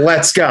Pettersson.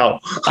 Let's go.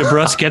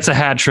 DeBrusk gets a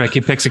hat trick.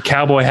 He picks a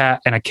cowboy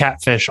hat and a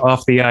catfish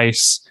off the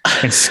ice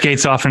and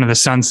skates off into the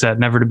sunset,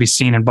 never to be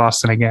seen in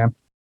Boston again.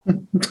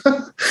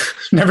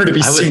 Never to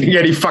be seen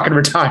yet he fucking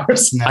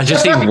retires. I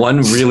just need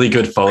one really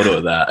good photo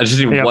of that. I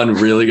just need one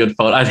really good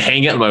photo. I'd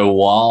hang it on my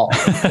wall.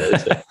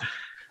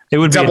 It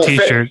would be a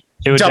t-shirt.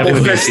 It would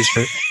definitely be a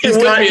t-shirt.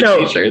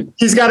 t-shirt.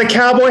 He's got a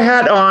cowboy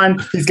hat on.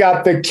 He's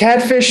got the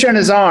catfish on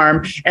his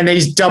arm, and then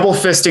he's double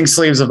fisting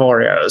sleeves of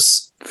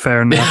Oreos.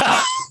 Fair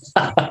enough.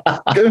 All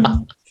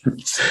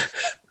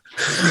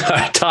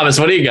right, Thomas,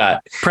 what do you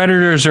got?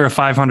 Predators are a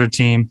 500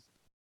 team.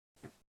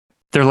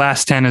 Their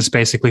last 10 is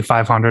basically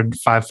 500,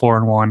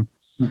 5-4-1.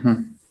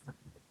 Mm-hmm.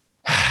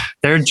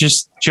 They're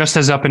just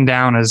as up and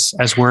down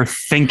as we're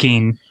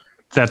thinking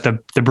that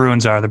the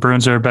Bruins are. The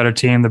Bruins are a better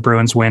team. The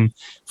Bruins win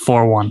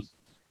 4-1.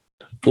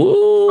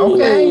 Ooh.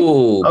 Okay.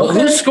 Well,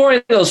 who's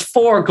scoring those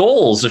 4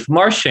 goals if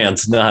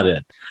Marchand's not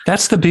in?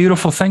 That's the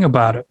beautiful thing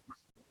about it.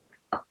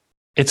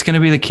 It's going to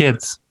be the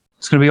kids.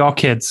 It's going to be all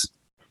kids.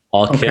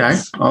 All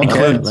kids.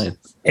 Including,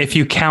 if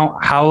you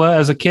count Howla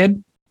as a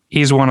kid,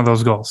 he's one of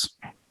those goals.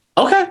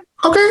 Okay.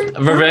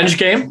 Revenge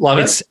game. Love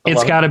it.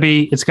 It's got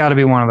to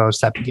be one of those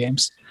type of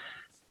games.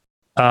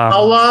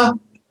 Howla,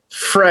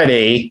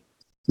 Freddie,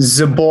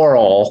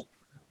 Zaboral,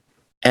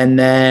 and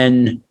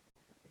then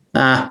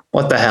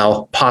what the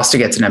hell? Pasta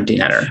gets an empty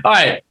netter. All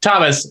right,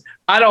 Thomas.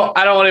 I don't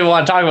even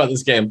want to talk about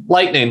this game.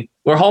 Lightning.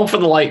 We're home for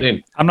the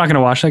Lightning. I'm not going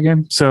to watch that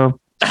game, so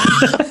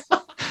I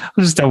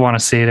just don't want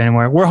to see it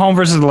anymore. We're home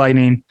versus the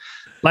Lightning.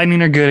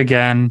 Lightning are good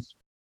again.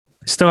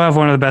 Still have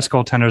one of the best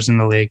goaltenders in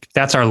the league.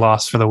 That's our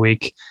loss for the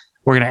week.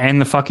 We're going to end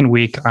the fucking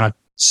week on a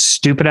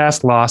stupid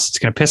ass loss. It's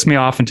going to piss me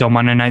off until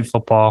Monday Night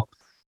Football.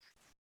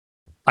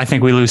 I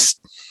think we lose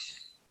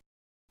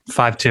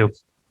 5-2.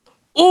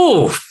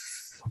 Ooh,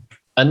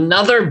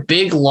 another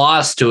big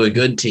loss to a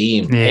good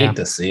team. Yeah. Hate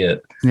to see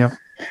it. Yep.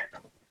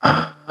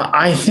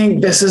 I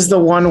think this is the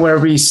one where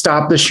we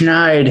stop the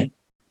Schneid.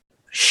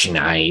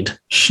 Schneid.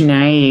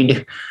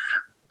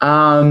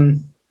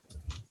 3-0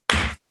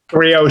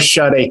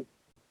 shutty.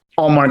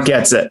 Allmark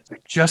gets it.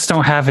 Just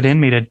don't have it in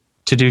me to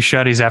do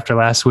shutties after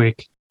last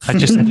week.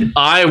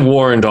 I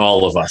warned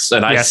all of us,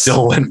 and I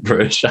still went for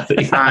a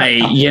shutty.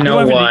 You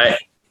know what?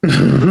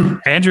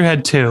 Andrew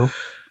had 2.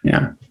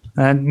 Yeah.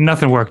 And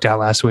nothing worked out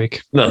last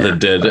week. Nothing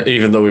did,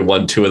 even though we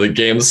won 2 of the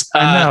games.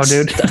 I know,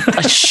 dude.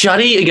 A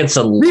shutty against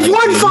a We've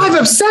won 5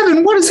 of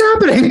 7. What is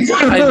happening?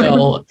 I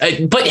know.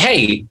 But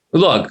hey,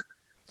 look,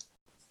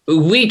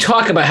 we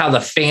talk about how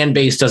the fan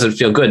base doesn't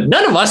feel good.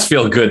 None of us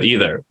feel good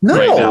either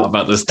right now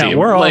about this team. No,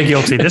 we're all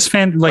guilty. This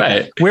fan,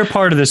 right. We're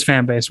part of this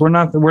fan base. We're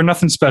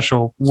nothing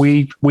special.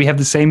 We have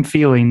the same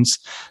feelings.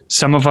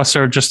 Some of us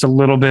are just a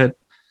little bit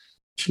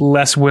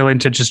less willing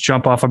to just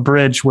jump off a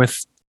bridge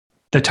with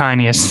the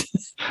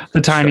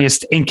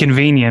tiniest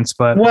inconvenience.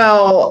 But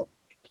well,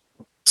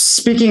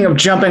 speaking of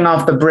jumping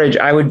off the bridge,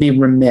 I would be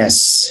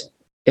remiss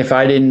if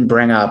I didn't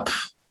bring up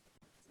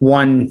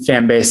one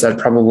fan base that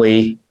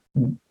probably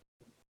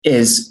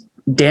is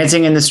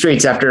dancing in the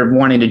streets after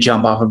wanting to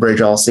jump off a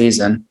bridge all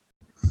season.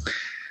 A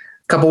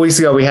couple weeks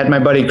ago, we had my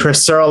buddy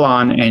Chris Searle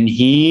on, and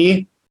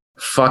he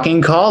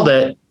fucking called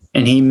it,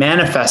 and he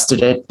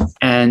manifested it,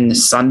 and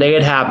Sunday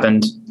it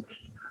happened.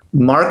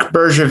 Marc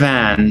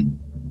Bergevin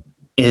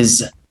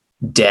is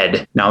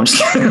dead. No, I'm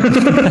just kidding.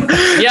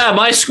 Yeah,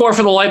 my score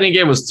for the Lightning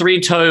game was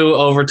 3-2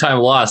 overtime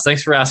loss.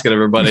 Thanks for asking,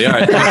 everybody. All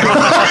right.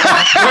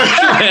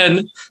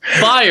 Bergevin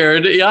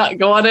fired. Yeah,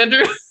 go on,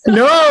 Andrew.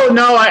 No,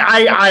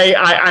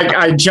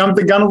 I jumped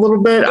the gun a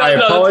little bit. I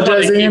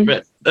apologize, Ian.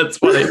 That's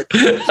funny.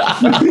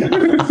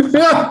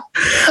 Yeah,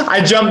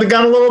 I jumped the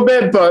gun a little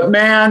bit, but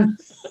man,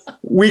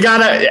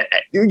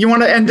 you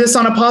want to end this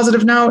on a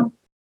positive note?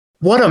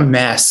 What a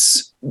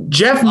mess.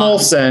 Jeff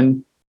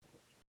Molson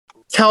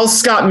tells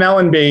Scott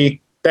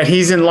Mellenby that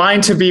he's in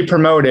line to be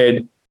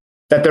promoted,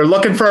 that they're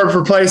looking for a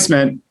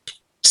replacement,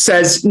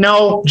 says,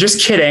 no, just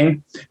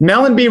kidding.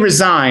 Mellenby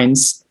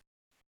resigns.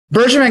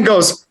 Bergevin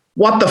goes,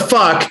 what the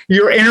fuck?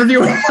 You're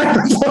interviewing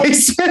my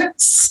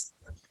replacements?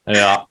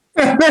 Yeah.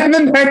 And then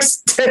the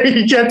next day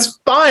he gets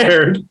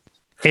fired.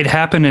 it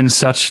happened in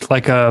such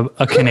like a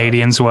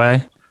Canadians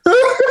way.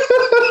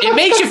 It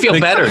makes you feel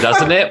better,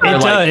 doesn't it?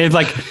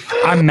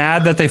 I'm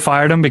mad that they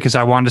fired him because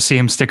I wanted to see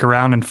him stick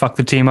around and fuck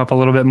the team up a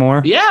little bit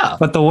more. Yeah.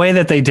 But the way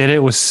that they did it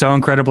was so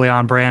incredibly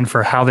on brand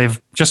for how they've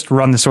just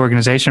run this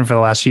organization for the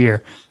last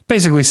year,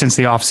 basically since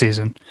the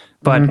offseason.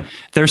 But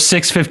they're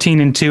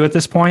 6-15-2 at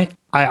this point.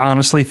 I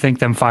honestly think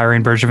them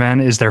firing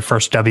Bergevin is their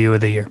first W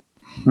of the year.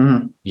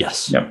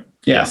 Yes. Yep.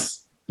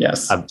 Yes.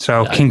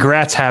 So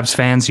congrats, Habs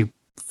fans, you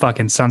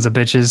fucking sons of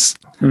bitches.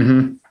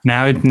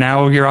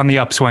 Now you're on the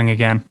upswing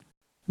again.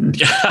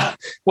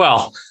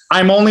 Well,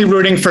 I'm only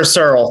rooting for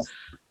Searle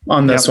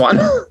on this one.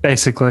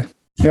 Basically.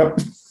 Yep.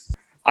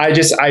 I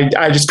just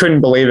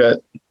couldn't believe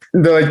it.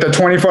 The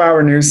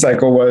 24-hour news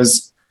cycle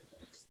was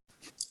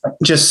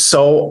just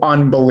so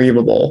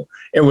unbelievable.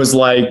 It was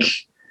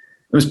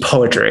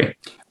poetry.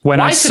 When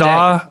Why I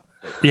saw,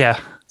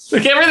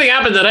 Like everything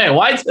happened today.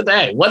 Why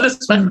today? What is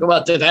special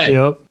about today?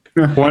 Yep.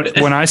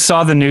 When I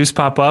saw the news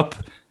pop up,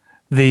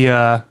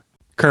 the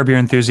Curb Your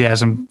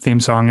Enthusiasm theme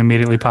song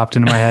immediately popped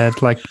into my head.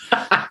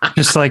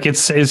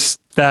 It's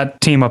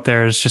That team up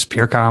there is just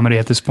pure comedy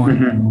at this point.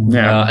 Mm-hmm.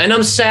 Yeah. And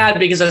I'm sad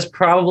because that's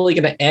probably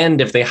going to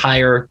end if they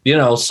hire,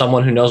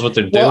 someone who knows what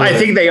they're doing. Well, I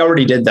think they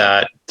already did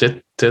that.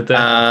 Did they?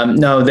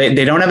 No,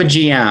 they don't have a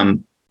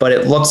GM, but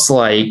it looks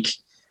like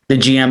the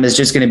GM is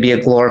just going to be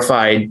a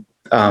glorified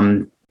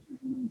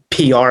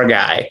PR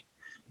guy.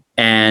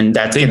 And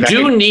they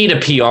need a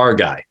PR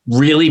guy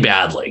really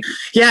badly.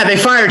 Yeah, they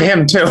fired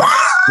him too.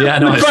 Yeah,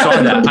 no, I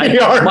saw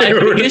that. My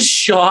biggest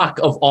shock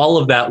of all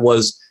of that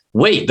was,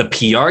 wait, the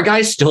PR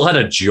guy still had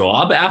a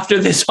job after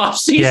this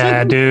offseason?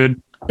 Yeah,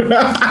 dude.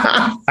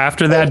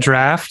 After that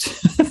draft.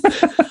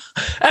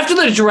 After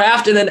the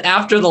draft and then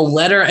after the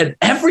letter and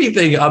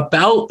everything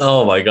about,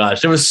 oh my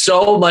gosh, there was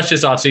so much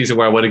this offseason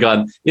where I would have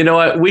gone, you know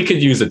what, we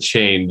could use a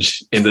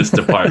change in this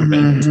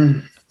department.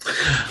 And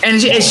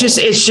it's just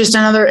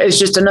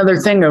another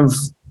thing of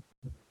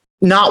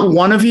not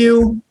one of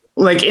you,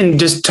 like in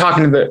just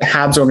talking to the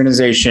Habs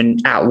organization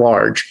at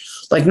large,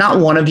 like not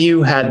one of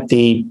you had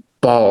the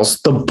balls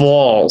to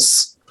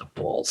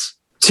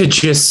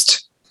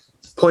just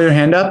pull your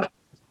hand up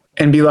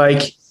and be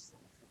like,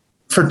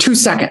 for 2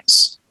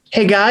 seconds,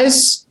 hey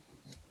guys,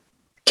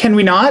 can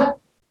we not?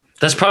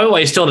 That's probably why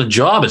he still had a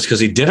job. It's because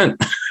he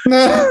didn't.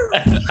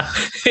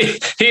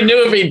 He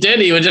knew if he did,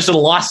 he would just have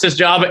lost his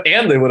job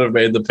and they would have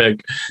made the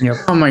pick. Yep.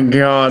 Oh my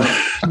God.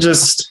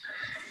 Just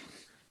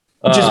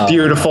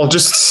beautiful.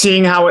 Just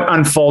seeing how it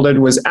unfolded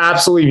was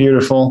absolutely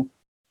beautiful.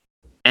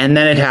 And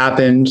then it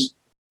happened.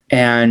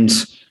 And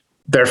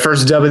their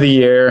first dub of the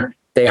year,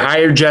 they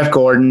hired Jeff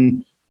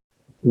Gordon.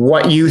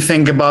 What you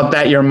think about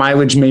that, your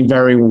mileage may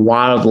vary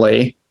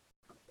wildly.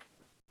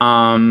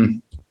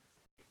 Good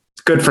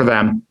for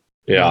them.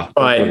 Yeah.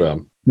 But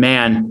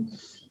man,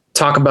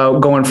 talk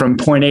about going from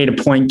point A to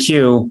point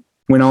Q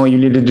when all you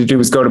needed to do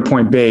was go to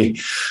point B.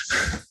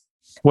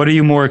 What are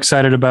you more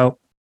excited about?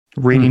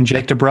 Reading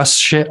Jake DeBrusk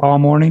shit all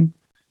morning,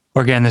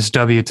 or getting this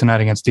W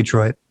tonight against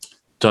Detroit?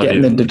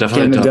 Getting the dub.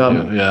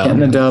 Yeah. Getting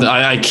the dub.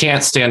 I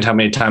can't stand how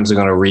many times I'm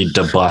going to read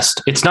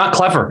DeBust. It's not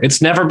clever. It's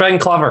never been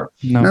clever.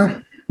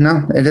 No,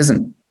 it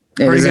isn't.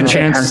 Pretty good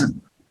chance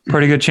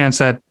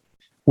that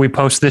we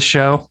post this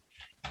show,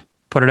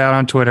 put it out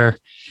on Twitter,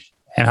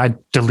 and I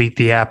delete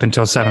the app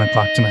until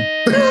 7:00 tonight.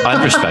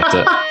 I'd respect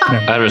it.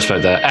 Yeah. I'd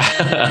respect that.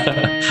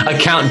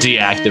 Account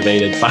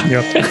deactivated. Fuck,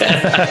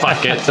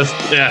 Fuck it. Just,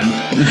 yeah.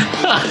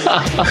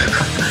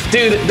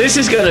 Dude, this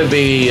is going to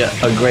be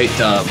a great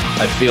dub.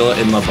 I feel it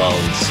in my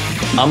bones.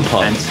 I'm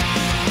pumped.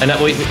 And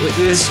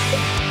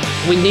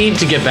we need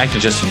to get back to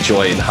just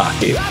enjoying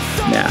hockey.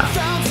 Yeah.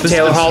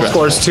 Taylor Hall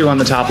scores 2 on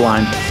the top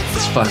line.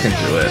 Let's fucking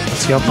do it.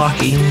 Let's go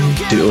fucking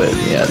do it,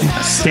 man.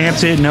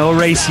 Stamped it, no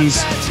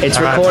races. It's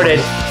recorded.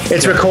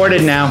 It's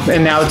recorded now.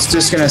 And now it's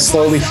just going to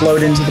slowly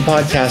float into the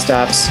podcast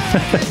apps.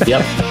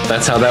 Yep.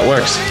 That's how that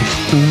works.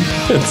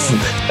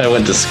 I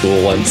went to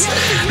school once.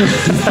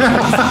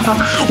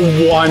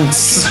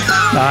 Once.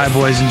 All right,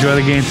 boys. Enjoy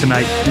the game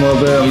tonight. Well,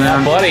 man.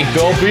 Yeah, buddy.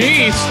 Go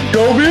Bees.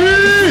 Go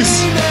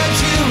Bees!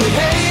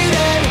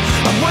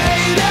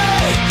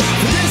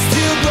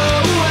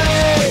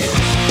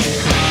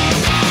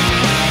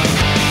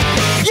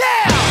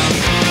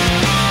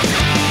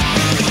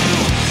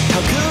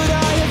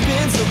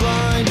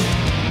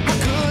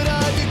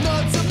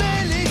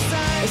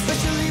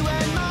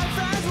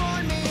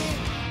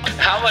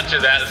 How much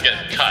of that is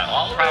getting cut?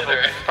 All of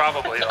it?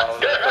 Probably all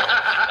of it.